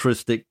an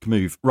altruistic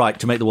move, right,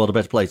 to make the world a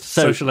better place.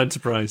 So, social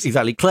enterprise.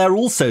 Exactly. Claire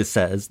also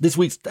says this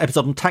week's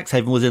episode on tax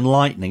haven was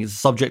enlightening. It's a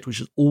subject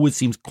which always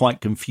seems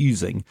quite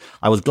confusing.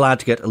 I was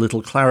glad to get a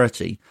little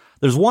clarity.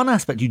 There's one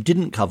aspect you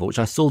didn't cover, which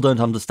I still don't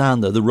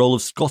understand, though, the role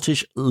of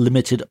Scottish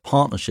Limited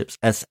Partnerships,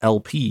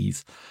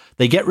 SLPs.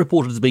 They get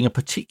reported as being a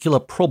particular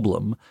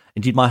problem.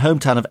 Indeed, my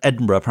hometown of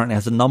Edinburgh apparently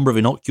has a number of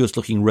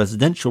innocuous-looking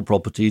residential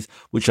properties,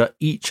 which are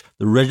each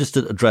the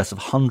registered address of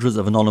hundreds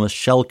of anonymous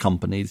shell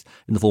companies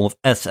in the form of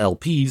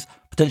SLPs,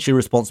 potentially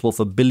responsible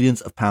for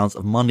billions of pounds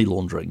of money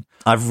laundering.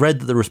 I've read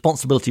that the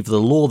responsibility for the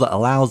law that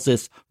allows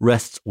this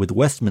rests with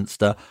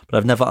Westminster, but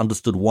I've never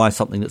understood why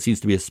something that seems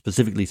to be a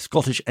specifically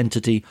Scottish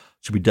entity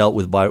should be dealt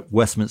with by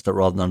Westminster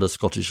rather than under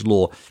Scottish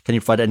law. Can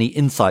you provide any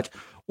insight?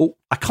 Well,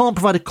 I can't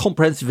provide a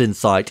comprehensive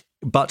insight,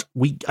 but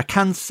I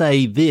can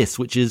say this,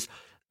 which is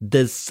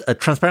there's a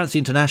Transparency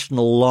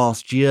International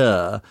last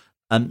year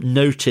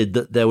noted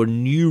that there were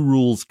new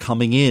rules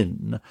coming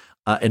in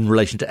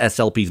relation to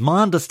SLPs.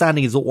 My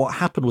understanding is that what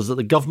happened was that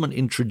the government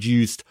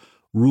introduced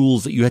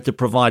rules that you had to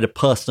provide a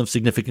person of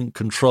significant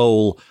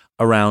control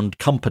around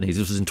companies.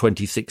 This was in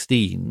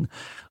 2016,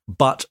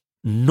 but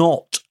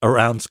not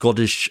around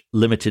Scottish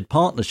limited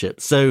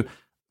partnerships. So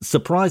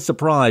surprise,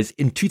 surprise,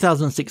 in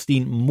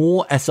 2016,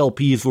 more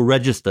SLPs were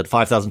registered,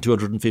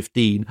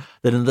 5,215,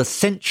 than in the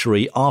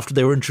century after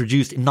they were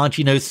introduced in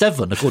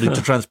 1907, according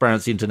to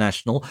Transparency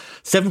International.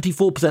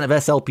 74% of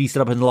SLPs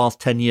set up in the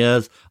last 10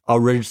 years are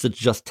registered to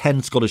just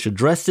 10 Scottish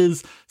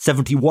addresses.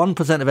 71%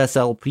 of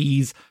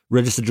SLPs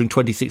registered during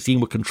 2016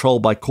 were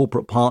controlled by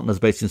corporate partners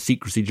based in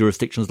secrecy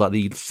jurisdictions like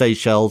the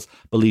Seychelles,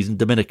 Belize, and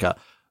Dominica.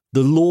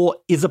 The law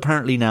is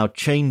apparently now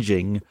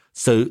changing,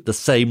 so the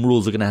same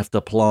rules are going to have to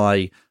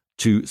apply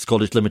to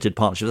Scottish limited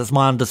partnerships. That's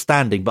my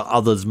understanding, but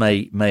others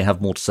may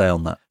have more to say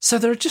on that. So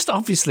there are just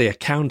obviously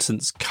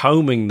accountants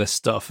combing this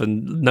stuff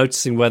and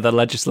noticing where the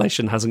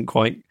legislation hasn't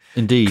quite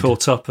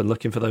caught up and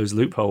looking for those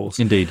loopholes.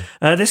 Indeed.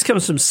 This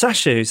comes from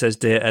Sasha, who says,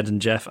 Dear Ed and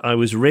Jeff, I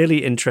was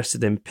really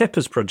interested in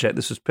Pippa's project.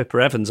 This was Pippa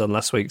Evans on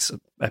last week's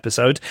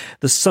episode.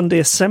 The Sunday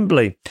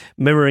Assembly,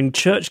 mirroring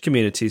church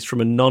communities from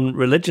a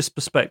non-religious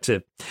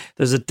perspective.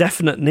 There's a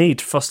definite need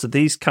to foster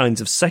these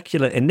kinds of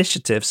secular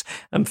initiatives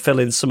and fill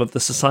in some of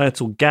the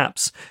societal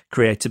gaps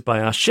created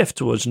by our shift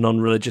towards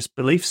non-religious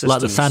belief systems.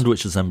 Like the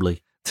Sandwich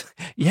Assembly.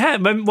 Yeah,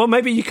 well,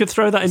 maybe you could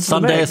throw that into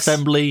Sunday the mix.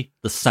 Assembly,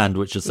 the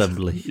Sandwich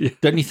Assembly. Yeah.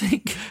 Don't you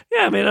think?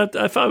 Yeah, I mean,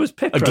 if I was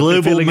Pippa, a global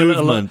I'd be feeling movement.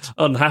 A little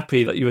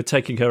unhappy that you were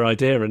taking her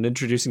idea and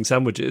introducing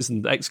sandwiches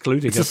and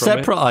excluding her from it. It's a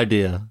separate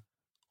idea.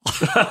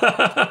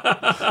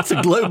 It's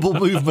a global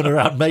movement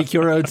around make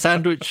your own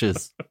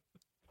sandwiches.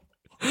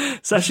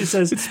 Sasha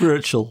says it's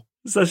spiritual.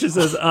 Sasha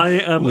says I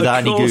am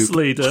Without a course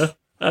leader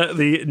at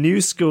the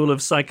New School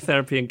of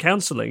Psychotherapy and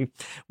Counselling,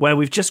 where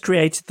we've just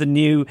created the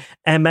new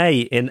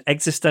MA in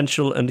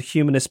Existential and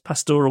Humanist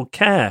Pastoral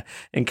Care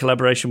in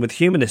collaboration with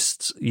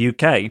Humanists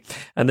UK.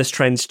 And this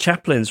trains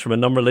chaplains from a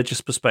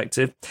non-religious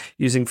perspective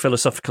using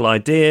philosophical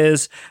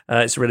ideas.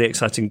 It's a really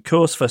exciting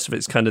course, first of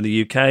its kind in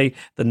the UK.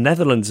 The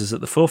Netherlands is at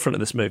the forefront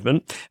of this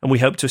movement, and we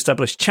hope to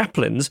establish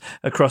chaplains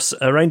across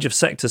a range of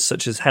sectors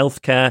such as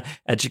healthcare,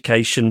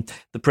 education,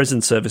 the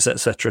prison service,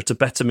 etc., to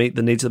better meet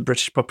the needs of the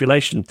British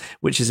population,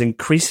 which is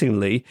increasingly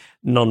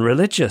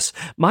non-religious.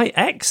 My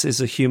ex is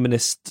a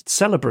humanist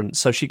celebrant,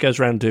 so she goes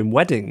around doing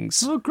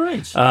weddings. Oh,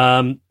 great.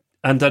 And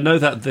I know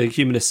that the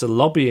humanists are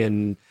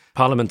lobbying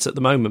Parliament at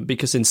the moment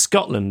because in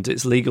Scotland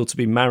it's legal to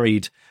be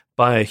married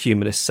by a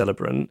humanist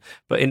celebrant,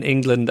 but in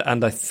England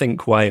and I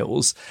think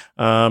Wales,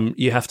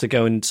 you have to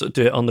go and sort of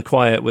do it on the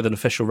quiet with an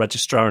official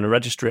registrar in a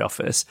registry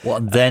office.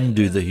 What, and then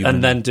do the humanist?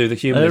 And then do the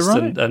humanist,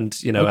 right.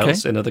 and you know, Okay.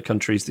 else in other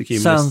countries the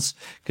humanists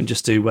can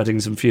just do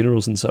weddings and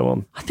funerals and so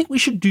on. I think we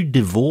should do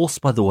divorce,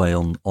 by the way,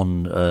 on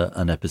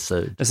an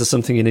episode. Is there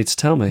something you need to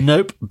tell me?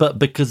 Nope, but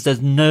because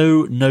there's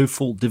no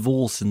fault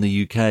divorce in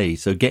the UK,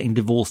 so getting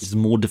divorced is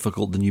more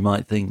difficult than you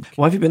might think.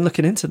 Why have you been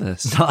looking into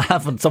this? I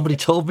haven't. Somebody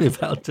told me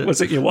about it.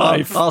 Was it your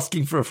wife?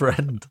 Asking for a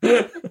friend.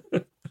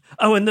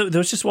 Oh, and there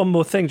was just one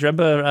more thing. Do you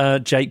remember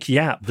Jake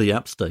Yap? The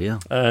Yapster, yeah.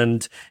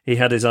 And he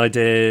had his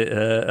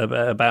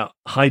idea about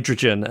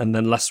hydrogen, and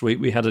then last week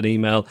we had an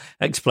email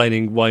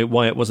explaining why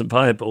it wasn't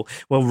viable.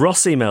 Well,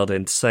 Ross emailed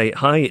in to say,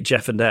 "Hi,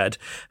 Jeff and Ed.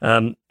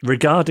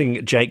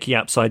 Regarding Jake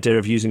Yap's idea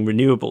of using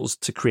renewables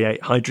to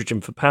create hydrogen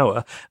for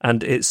power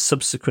and its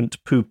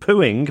subsequent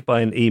poo-pooing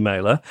by an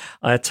emailer,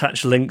 I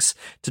attach links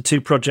to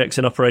 2 projects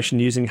in operation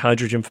using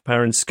hydrogen for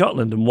power in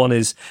Scotland, and one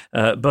is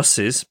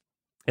buses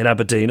in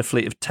Aberdeen, a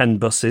fleet of 10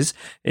 buses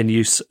in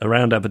use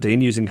around Aberdeen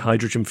using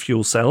hydrogen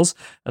fuel cells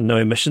and no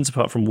emissions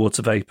apart from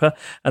water vapour.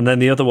 And then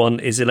the other one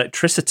is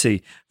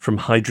electricity from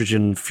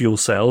hydrogen fuel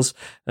cells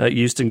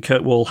used in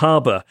Kirkwall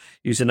Harbour,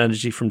 using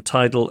energy from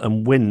tidal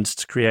and wind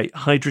to create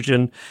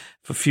hydrogen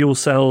for fuel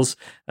cells.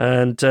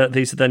 And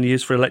these are then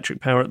used for electric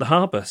power at the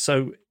harbour.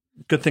 So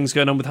good things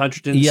going on with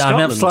hydrogen in Scotland. I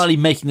mean, I'm slightly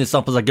making this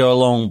up as I go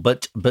along,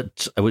 but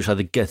which I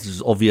think guess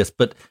is obvious.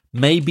 But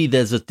maybe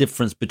there's a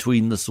difference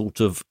between the sort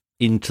of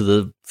into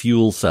the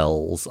fuel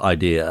cells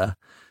idea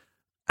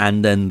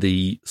and then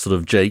the sort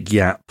of Jake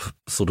Yap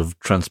sort of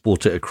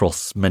transport it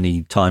across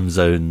many time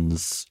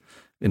zones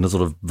in a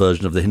sort of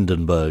version of the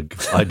Hindenburg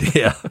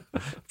idea,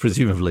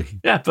 presumably.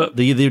 Yeah, but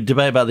the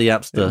debate about the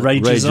Yapster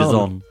rages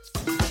on.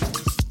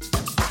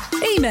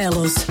 Email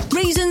us,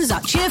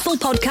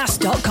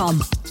 reasons@cheerfulpodcast.com.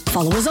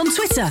 Follow us on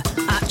Twitter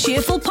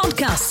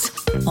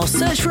 @cheerfulpodcast, or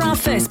search for our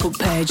Facebook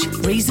page,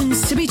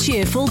 Reasons to be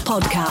Cheerful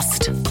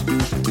Podcast.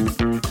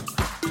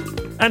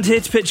 And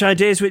here to pitch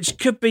ideas which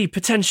could be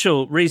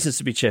potential reasons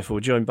to be cheerful, we're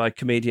joined by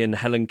comedian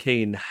Helen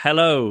Keane.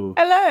 Hello.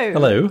 Hello.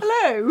 Hello.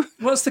 Hello.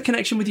 What's the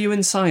connection with you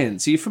in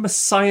science? Are you from a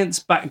science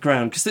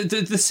background? Because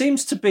there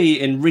seems to be,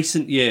 in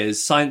recent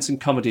years, science and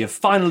comedy have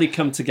finally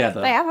come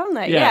together. They have, haven't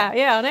they? Yeah.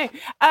 Yeah, I know.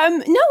 No,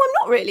 I'm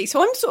not really.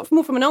 So I'm sort of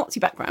more from an artsy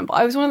background, but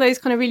I was one of those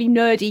kind of really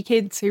nerdy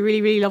kids who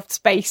really, really loved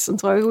space. And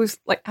so I always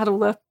had all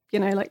the,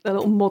 like the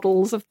little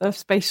models of the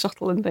space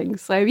shuttle and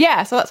things. So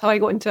yeah, so that's how I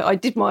got into it. I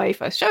did my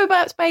first show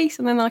about space,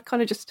 and then I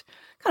kind of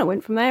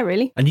went from there,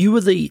 really. And you were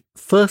the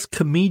first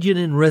comedian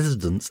in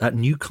residence at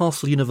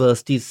Newcastle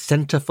University's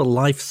Centre for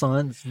Life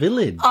Science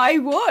Village. I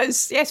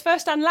was, yes,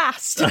 first and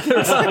last. How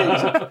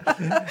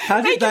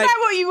did that,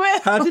 what you will.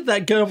 How did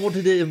that go, and what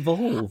did it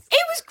involve?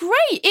 It was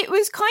great. It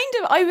was kind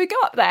of, I would go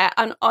up there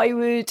and I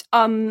would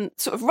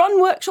sort of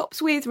run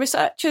workshops with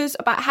researchers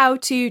about how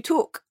to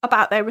talk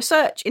about their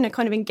research in a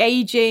kind of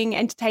engaging,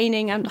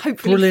 entertaining and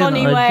hopefully Brilliant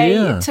funny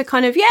idea. way to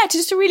kind of,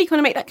 to really kind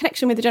of make that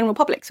connection with the general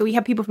public. So we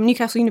had people from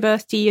Newcastle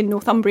University and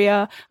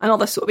Northumbria and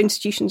other sort of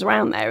institutions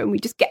around there, and we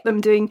just get them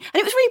doing, and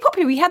it was really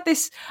popular. We had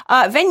this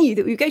venue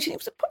that we would go to, and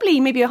it was probably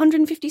maybe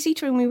 150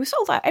 seater, and we were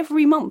sold out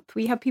every month.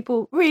 We had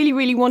people really,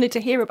 really wanted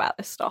to hear about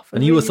this stuff.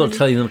 And you really, were sort of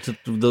telling them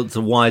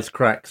the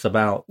wisecracks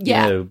about,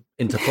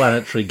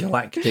 interplanetary,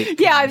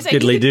 galactic I was like,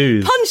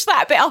 diddly-doos. Punch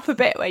that bit up a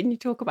bit when you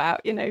talk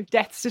about,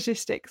 death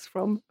statistics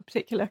from a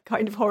particular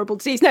kind of horrible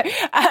disease. No,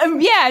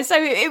 so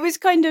it was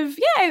kind of,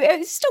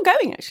 it's still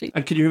going, actually.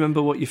 And can you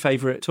remember what your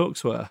favourite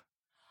talks were?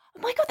 Oh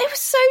my God, there were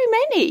so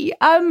many.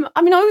 I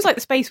always like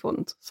the space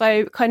ones.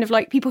 So kind of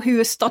like people who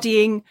are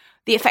studying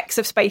the effects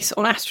of space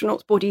on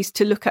astronauts' bodies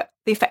to look at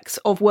the effects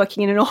of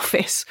working in an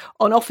office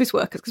on office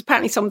workers, because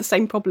apparently some of the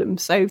same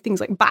problems. So things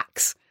like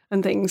backs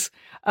and things,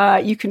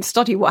 you can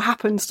study what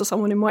happens to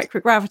someone in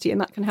microgravity,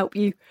 and that can help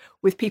you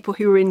with people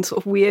who are in sort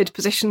of weird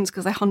positions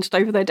because they're hunched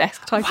over their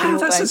desk typing all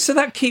day. So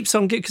that keeps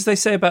on, because they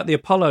say about the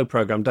Apollo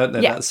program, don't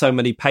they? Yeah. That so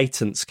many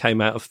patents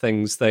came out of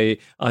things they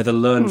either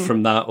learned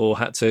from that or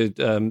had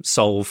to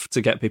solve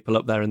to get people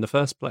up there in the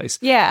first place.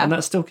 Yeah. And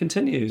that still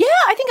continues. Yeah,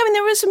 I think,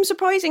 there were some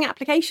surprising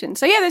applications.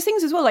 So there's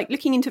things as well, like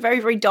looking into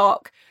very, very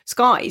dark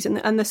skies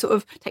and the sort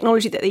of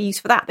technology that they use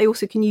for that. They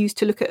also can use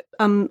to look at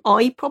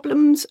eye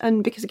problems.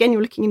 And because, again,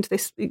 you're looking into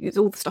this,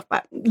 all the stuff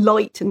about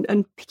light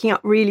and picking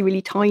up really,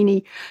 really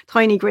tiny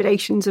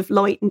gradations of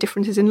light and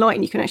differences in light.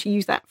 And you can actually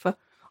use that for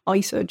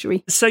eye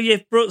surgery. So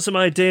you've brought some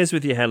ideas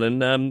with you,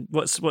 Helen.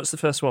 What's the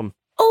first one?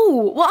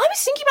 Oh, well, I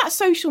was thinking about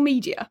social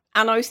media,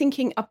 and I was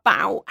thinking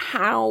about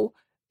how...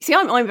 See,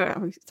 I'm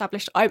very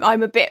established.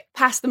 I'm a bit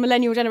past the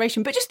millennial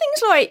generation, but just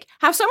things like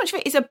how so much of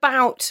it is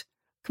about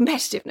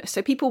competitiveness.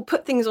 So people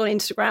put things on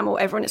Instagram or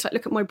whatever, and it's like,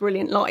 look at my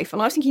brilliant life.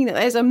 And I was thinking that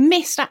there's a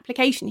missed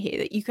application here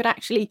that you could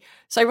actually,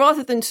 so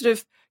rather than sort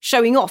of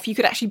showing off, you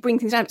could actually bring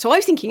things out. So I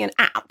was thinking an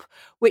app,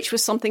 which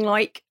was something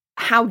like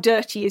how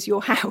dirty is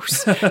your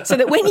house, so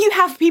that when you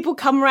have people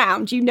come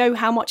round, you know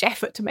how much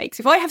effort to make.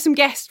 So if I have some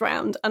guests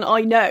round and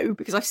I know,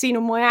 because I've seen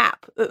on my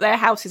app, that their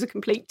house is a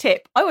complete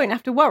tip, I won't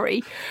have to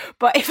worry.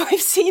 But if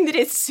I've seen that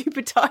it's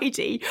super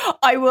tidy,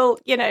 I will,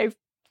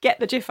 get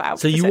the GIF out.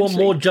 So you want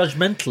more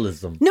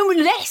judgmentalism? No,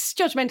 less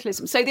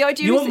judgmentalism. So the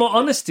idea you is want more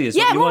honesty, is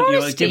what you want. You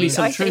want to give me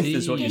some truth,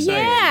 is what you're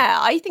saying. Yeah,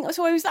 I think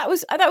so. That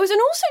was, and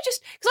also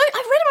just because I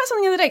read about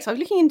something the other day. So I was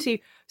looking into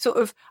sort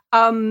of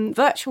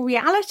virtual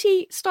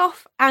reality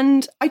stuff,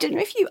 and I don't know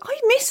if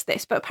I missed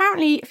this, but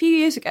apparently a few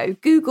years ago,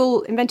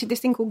 Google invented this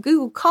thing called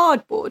Google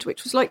Cardboard,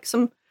 which was like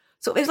some.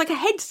 So it was like a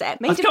headset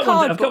made of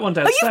cardboard. I've got one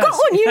downstairs. Oh, you've got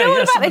one. You know all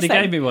about this. Somebody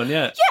gave me one.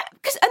 Yeah.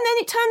 Yeah, and then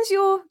it turns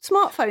your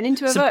smartphone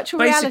into a virtual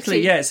reality.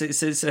 Basically, yes,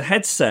 it's a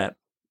headset.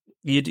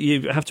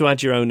 You have to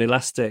add your own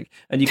elastic,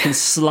 and you can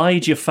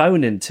slide your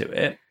phone into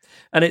it.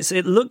 And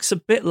it looks a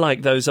bit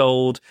like those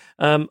old,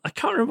 I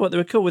can't remember what they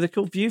were called. Were they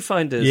called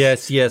viewfinders?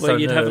 Yes. Where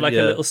you'd have like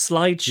a little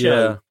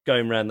slideshow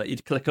going around that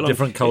you'd click along.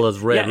 Different colours,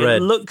 red.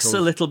 It looks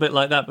a little bit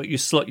like that, but you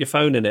slot your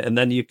phone in it, and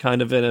then you're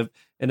kind of in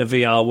a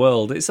VR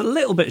world. It's a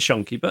little bit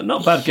shonky, but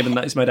not bad given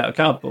that it's made out of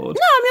cardboard.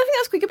 No, I think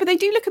that's quite good, but they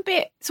do look a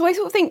bit. So I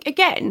sort of think,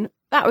 again,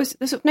 that was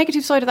the sort of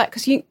negative side of that,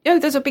 because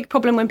there's a big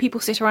problem when people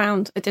sit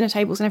around at dinner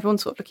tables and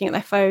everyone's sort of looking at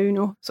their phone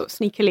or sort of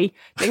sneakily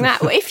doing that.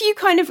 Well, if you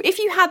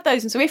had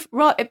those, and so if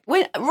right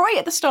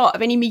at the start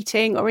of any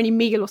meeting or any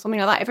meal or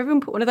something like that, if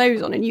everyone put one of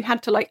those on and you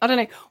had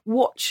to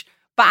watch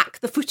back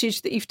the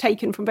footage that you've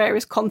taken from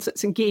various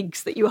concerts and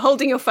gigs, that you were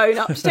holding your phone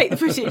up to take the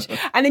footage,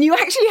 and then you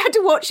actually had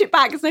to watch it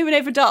back, as no one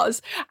ever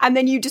does, and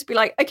then you just be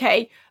like,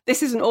 okay,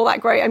 this isn't all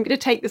that great, I'm going to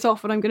take this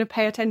off and I'm going to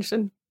pay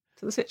attention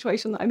to the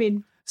situation that I'm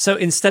in. So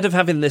instead of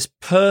having this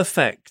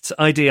perfect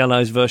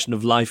idealized version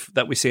of life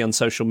that we see on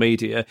social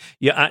media,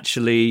 you're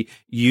actually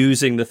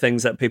using the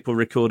things that people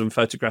record and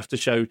photograph to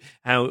show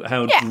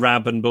how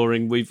drab and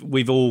boring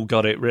we've all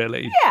got it,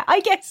 really. Yeah,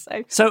 I guess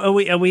so. So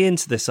are we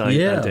into this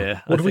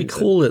idea? What do we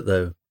call it,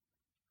 though?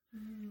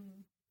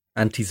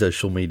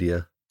 Anti-social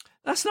media.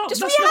 That's not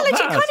just that's reality, not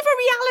bad. kind of a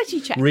reality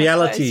check.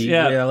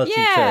 Reality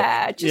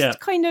check. Just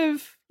kind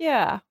of,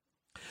 yeah.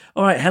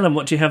 All right, Helen,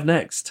 what do you have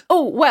next?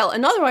 Oh, well,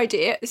 another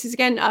idea. This is,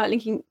 again,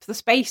 linking to the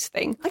space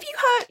thing. Have you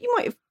heard, you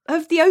might have,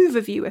 of the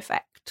overview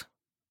effect?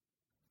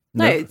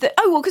 No.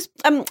 Because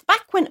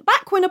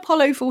back when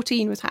Apollo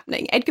 14 was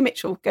happening, Edgar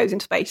Mitchell goes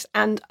into space,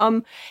 and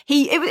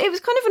it was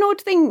kind of an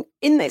odd thing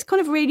in that it's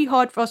kind of really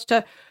hard for us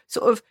to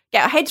sort of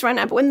get our heads around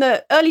that. But when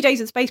the early days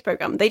of the space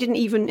program, they didn't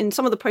even, in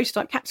some of the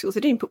prototype capsules, they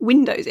didn't put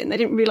windows in. They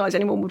didn't realise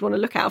anyone would want to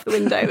look out of the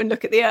window and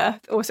look at the Earth,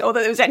 or that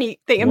there was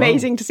anything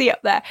amazing to see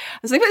up there.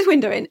 And so they put this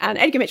window in, and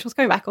Edgar Mitchell's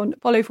coming back on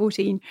Apollo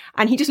 14,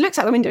 and he just looks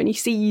out the window and he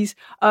sees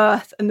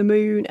Earth and the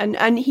moon,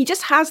 and he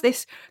just has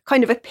this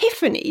kind of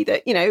epiphany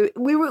that,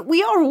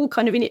 we are all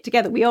kind of in it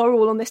together. We are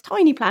all on this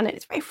tiny planet.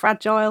 It's very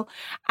fragile,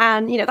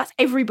 and that's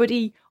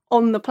everybody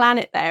on the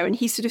planet there. And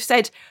he sort of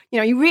said,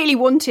 he really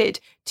wanted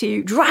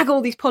to drag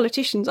all these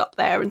politicians up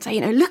there and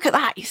say, look at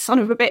that, you son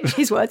of a bitch,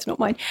 his words, not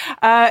mine,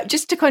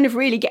 just to kind of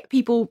really get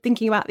people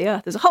thinking about the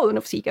Earth as a whole. And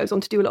obviously he goes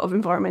on to do a lot of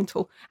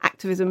environmental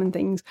activism and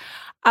things.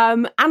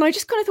 And I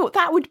just kind of thought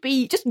that would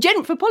be just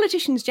for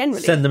politicians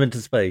generally. Send them into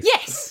space.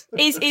 Yes,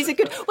 is a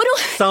good...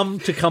 Some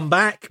to come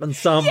back and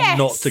some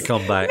not to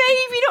come back.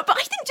 Maybe not, but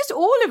I think just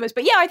all of us.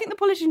 But yeah, I think the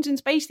politicians in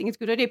space thing is a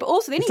good idea. But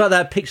also... It's like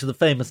that picture, the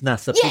famous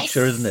NASA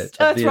picture, isn't it?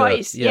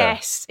 Earthrise,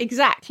 yes,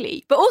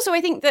 exactly. But also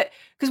I think that...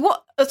 Because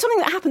something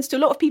that happens to a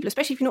lot of people,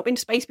 especially if you've not been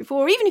to space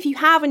before, or even if you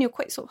have and you're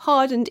quite sort of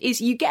hardened,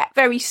 is you get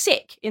very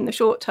sick in the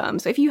short term.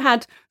 So if you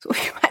had sort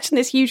of imagine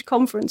this huge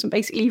conference and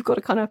basically you've got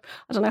to kind of,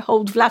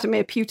 hold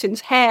Vladimir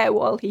Putin's hair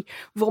while he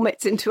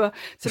vomits into a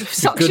sort of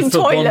suction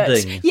toilet.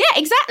 Bonding. Yeah,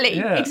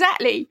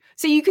 exactly.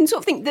 So you can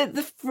sort of think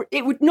that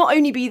it would not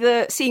only be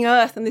the seeing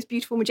Earth and this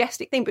beautiful,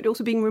 majestic thing, but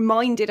also being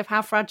reminded of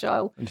how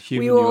fragile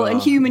we all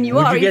and human you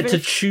are. Would you get to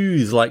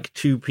choose like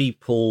two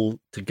people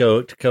to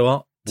go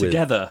up?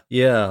 Together.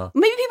 Yeah.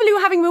 Maybe people who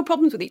are having real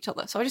problems with each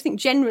other. So I just think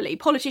generally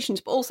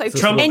politicians, but also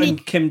Trump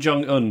and Kim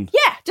Jong-un.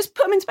 Yeah, just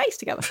put them in space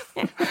together.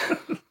 Yeah.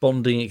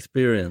 Bonding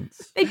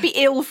experience. They'd be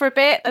ill for a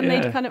bit and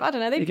they'd kind of,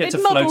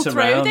 they'd muddle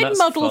through. Around, they'd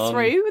muddle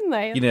through, wouldn't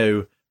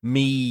they?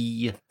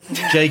 Me,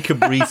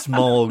 Jacob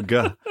Rees-Mogg,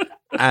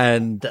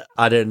 and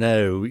I don't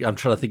know, I'm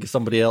trying to think of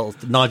somebody else,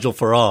 Nigel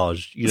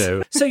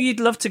Farage, So you'd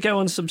love to go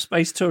on some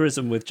space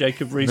tourism with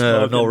Jacob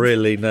Rees-Mogg? No, not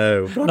really,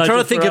 no. I'm trying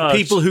to think of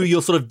people who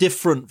you're sort of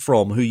different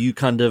from, who you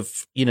kind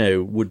of,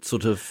 would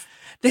sort of...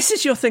 This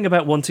is your thing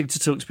about wanting to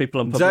talk to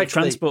people on public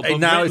transport, but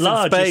now it's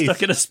large, in space. You're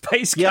stuck in a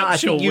space capsule. Yeah, I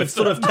think you've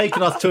sort of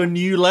taken us to a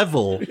new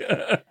level.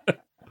 Yeah.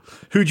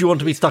 Who do you want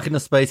to be stuck in a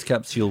space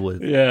capsule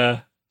with?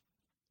 Yeah.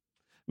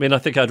 I mean, I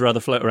think I'd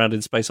rather float around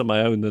in space on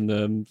my own than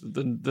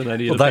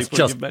any of the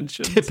people you've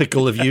mentioned. That's just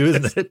typical of you,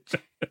 isn't it?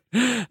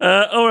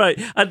 All right.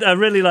 I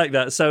really like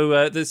that.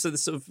 So this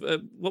sort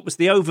of, what was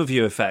the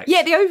overview effect?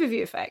 Yeah, the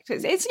overview effect. So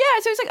it's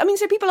like,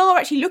 so people are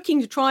actually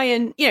looking to try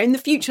and, in the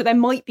future, there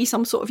might be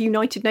some sort of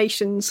United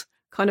Nations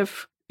kind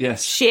of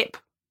ship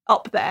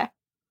up there.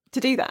 to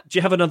do that. Do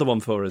you have another one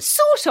for us?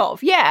 Sort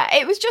of, yeah.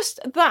 It was just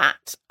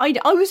that I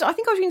think I was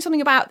reading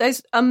something about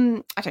there's I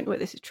don't know whether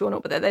this is true or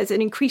not, but there's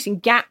an increasing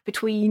gap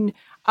between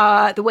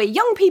the way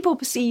young people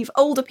perceive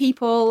older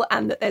people,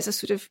 and that there's a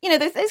sort of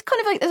there's kind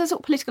of like there's a sort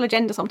of political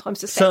agenda sometimes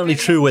to certainly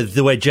true with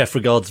the way Jeff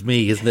regards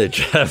me, isn't it,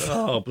 Jeff?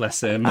 Oh,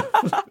 bless him.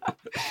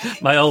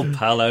 My old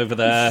pal over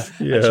there.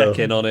 Yeah, I check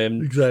in on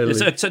him. Exactly.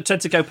 So I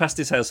tend to go past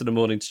his house in the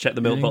morning to check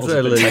the milk bottles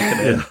have been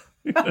Exactly. taken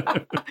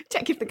in.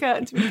 check if the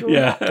curtains were drawn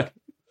Yeah. up.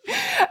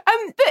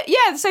 But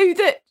yeah, so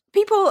that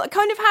people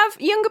kind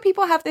of younger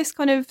people have this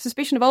kind of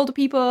suspicion of older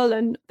people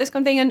and this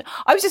kind of thing. And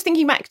I was just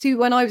thinking back to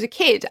when I was a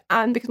kid,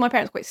 and because my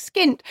parents were quite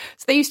skint,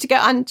 so they used to go,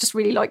 and just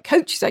really like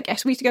coaches, I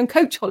guess. We used to go on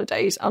coach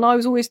holidays, and I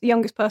was always the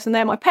youngest person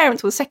there. My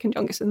parents were the second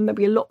youngest, and there'd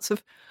be lots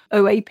of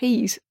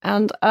OAPs.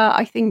 And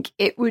I think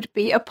it would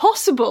be a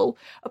possible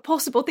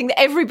thing that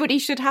everybody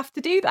should have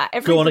to do that.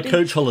 Go on a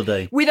coach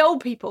holiday. With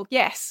old people,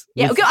 yes.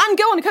 Yeah, go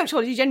on a coach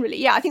holiday generally.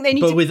 Yeah, I think they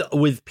need But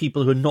with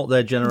people who are not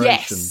their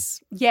generation.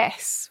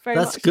 Yes, very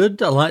That's much.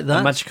 good. I like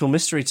that. A magical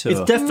mystery tour.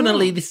 It's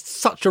definitely this is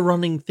such a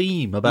running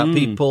theme about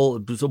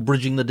people sort of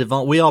bridging the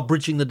divide. We are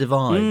bridging the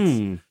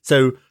divides.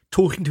 So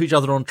talking to each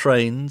other on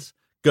trains,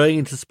 going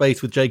into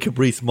space with Jacob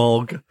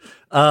Rees-Mogg,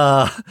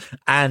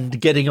 and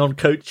getting on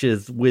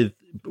coaches with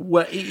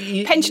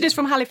pensioners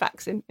from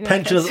Halifax.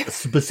 Pensioners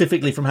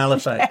specifically from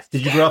Halifax. Yes.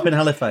 Did you grow up in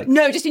Halifax?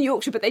 No, just in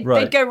Yorkshire, but they'd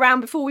go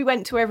round before we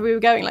went to wherever we were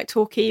going, like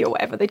Torquay or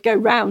whatever. They'd go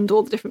round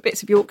all the different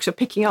bits of Yorkshire,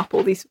 picking up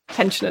all these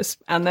pensioners,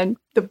 and then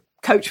the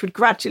coach would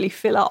gradually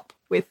fill up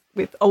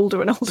with older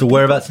and older. So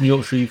whereabouts in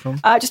Yorkshire are you from?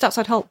 Just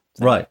outside Hull.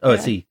 So, right. Oh, yeah. I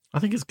see. I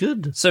think it's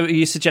good. So are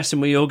you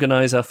suggesting we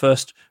organise our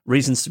first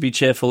Reasons to be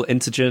Cheerful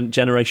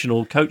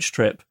intergenerational coach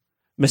trip?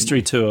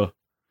 Mystery tour?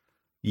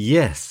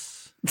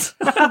 Yes.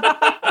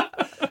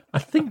 I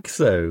think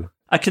so.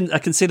 I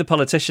can see the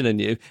politician in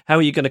you. How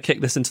are you going to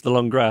kick this into the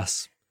long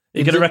grass? Are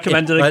you going to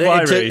recommend an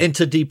inquiry?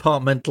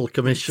 Interdepartmental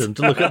commission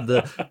to look at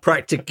the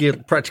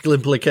practical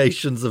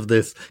implications of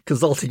this,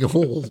 consulting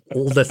all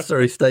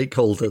necessary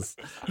stakeholders.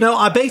 No,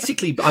 I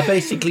basically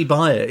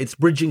buy it. It's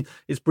bridging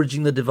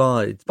the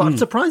divides. But I'm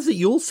surprised that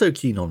you're so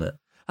keen on it.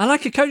 I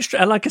like a coach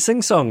trip. I like a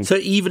sing-song. So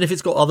even if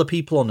it's got other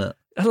people on it?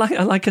 I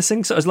like a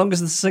sing-song. As long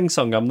as it's a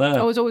sing-song, I'm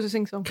there. Oh, it's always a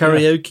sing-song.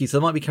 Karaoke. So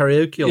there might be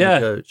karaoke on the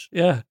coach.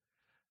 Yeah.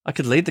 I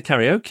could lead the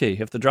karaoke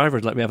if the driver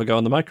would let me have a go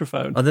on the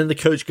microphone. And then the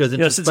coach goes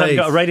into space. Since I haven't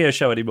got a radio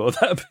show anymore,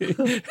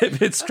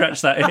 it'd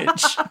scratch that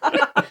itch.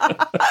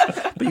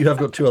 But you have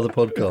got 2 other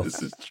podcasts.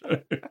 This is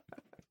true.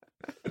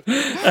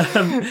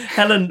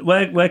 Helen,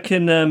 where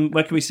can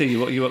we see you?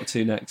 What are you up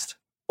to next?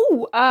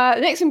 The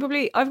next thing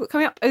probably I've got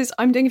coming up is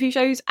I'm doing a few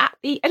shows at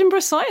the Edinburgh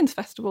Science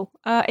Festival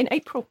in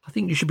April. I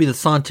think you should be the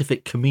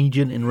scientific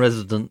comedian in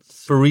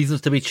residence for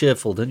Reasons to be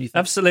Cheerful, don't you think?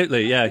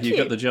 Absolutely, yeah, you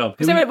got the job.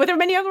 Were there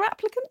many other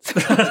applicants?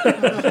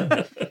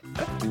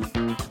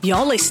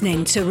 You're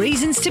listening to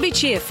Reasons to be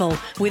Cheerful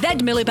with Ed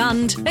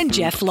Miliband and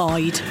Jeff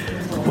Lloyd.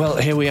 Well,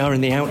 here we are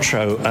in the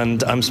outro,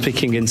 and I'm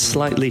speaking in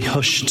slightly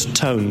hushed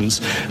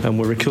tones, and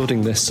we're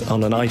recording this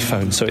on an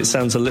iPhone, so it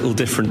sounds a little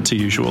different to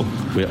usual.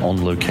 We're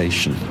on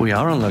location. We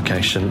are on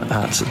location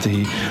at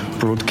the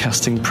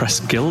Broadcasting Press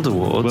Guild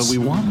Awards. Where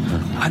we won.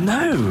 I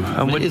know.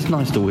 And it is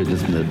nice to win,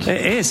 isn't it?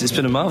 It is. It's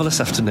been a marvellous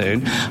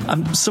afternoon.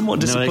 I'm somewhat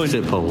disappointed. No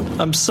exit poll.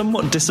 I'm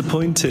somewhat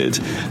disappointed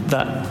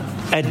that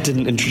Ed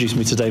didn't introduce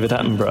me to David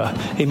Attenborough.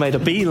 He made a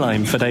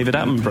beeline for David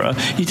Attenborough.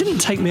 You didn't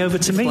take me over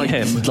to meet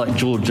him. It's like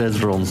George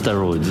Ezra on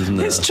steroids, isn't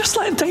it? It's just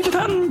like David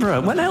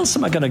Attenborough. When else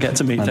am I going to get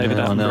to meet David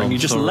Attenborough? And you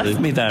just left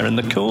me there in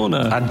the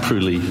corner. And Prue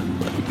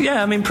Leith.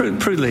 Yeah, I mean, Prue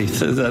Leith,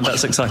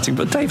 that's exciting.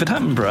 But David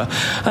Attenborough,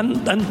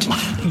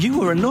 and you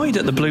were annoyed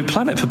at the Blue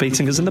Planet for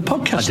beating us in the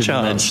podcast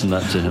chart. I didn't mention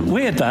that to him.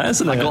 Weird that,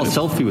 isn't it? I got a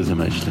selfie with him,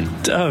 actually.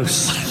 Oh.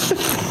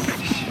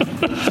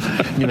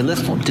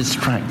 Let's not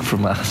distract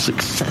from our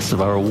success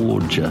of our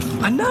award, Jeff.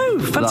 I know.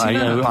 Fancy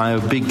that. I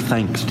owe big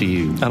thanks to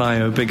you. And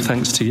I owe big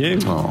thanks to you.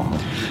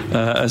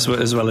 As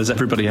well as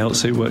everybody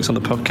else who works on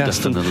the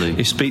podcast. Definitely. And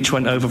his speech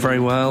went over very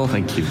well.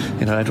 Thank you.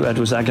 Ed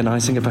was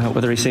agonising about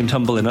whether he seemed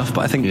humble enough,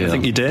 but I think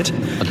you did.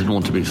 I didn't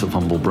want to be sort of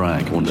humble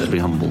brag. I wanted to be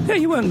humble. Yeah,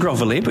 you weren't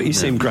grovelly, but you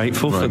seemed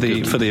grateful for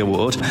the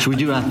award. Should we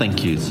do our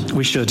thank yous?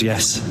 We should,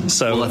 yes.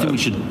 So I think we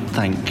should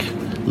thank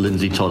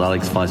Lindsay Todd,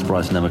 Alex Weiss,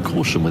 Bryce and Emma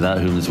Caution, without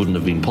whom this wouldn't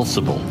have been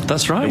possible.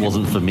 That's right. It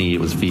wasn't for me,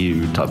 it was for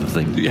you, type of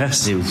thing.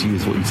 Yes. It was you,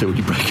 what you say when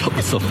you break up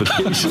with someone.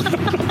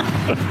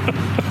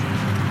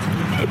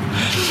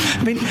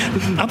 I mean,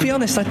 I'll be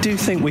honest, I do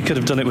think we could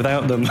have done it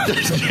without them.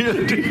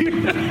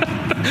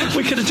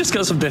 We could have just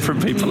got some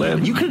different people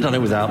in. You could have done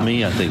it without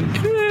me, I think.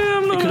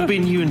 It could have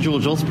been you and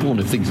George Osborne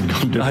if things had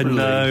gone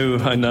differently.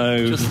 I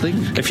know. Just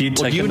think. If you'd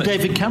taken you and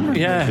David Cameron,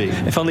 maybe.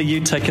 If only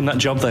you'd taken that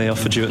job they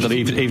offered you at the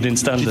Evening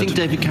Standard. Do you think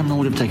David Cameron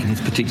would have taken his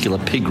particular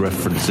pig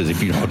references,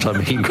 if you know what I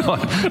mean,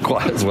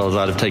 quite as well as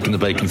I'd have taken the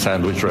bacon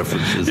sandwich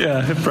references?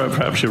 Yeah,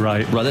 perhaps you're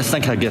right. Right, let's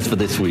thank our guests for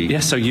this week.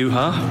 Yes, so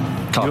Juha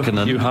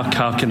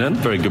Karkkonen.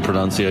 Very good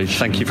pronunciation.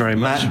 Thank you very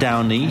much. Matt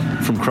Downey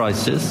from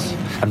Crisis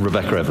and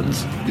Rebecca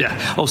Evans.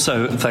 Yeah.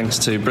 Also, thanks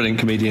to brilliant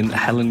comedian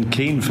Helen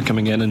Keane for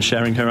coming in and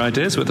sharing her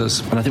ideas with us.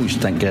 And I think we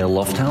should thank Gail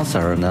Lofthouse,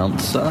 our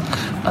announcer.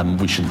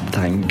 We should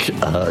thank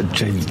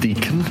James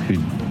Deacon, who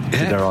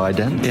did our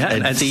ident. Yeah,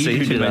 and Ed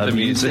Seed, who made the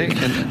music.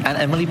 And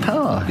Emily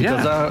Power, who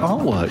does our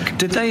artwork.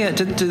 Did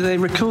they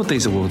record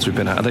these awards we've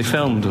been at? Are they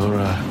filmed or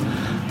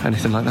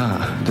anything like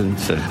that? Didn't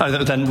say.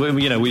 Oh, then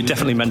we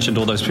definitely mentioned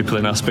all those people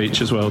in our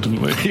speech as well,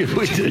 didn't we?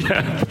 We did.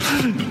 Yeah.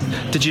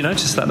 Did you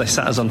notice that they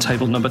sat us on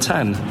table number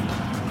 10?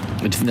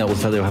 Do you think that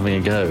was how they were having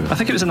a go? I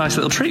think it was a nice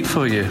little treat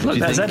for you. Look,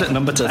 there's Ed at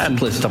number 10. That's the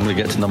closest I'm going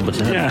to get to number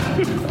 10.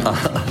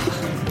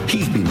 Yeah.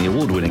 He's been the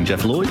award-winning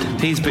Jeff Lloyd.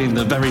 He's been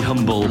the very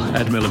humble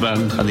Ed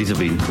Miliband. And these have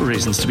been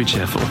Reasons to be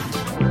Cheerful.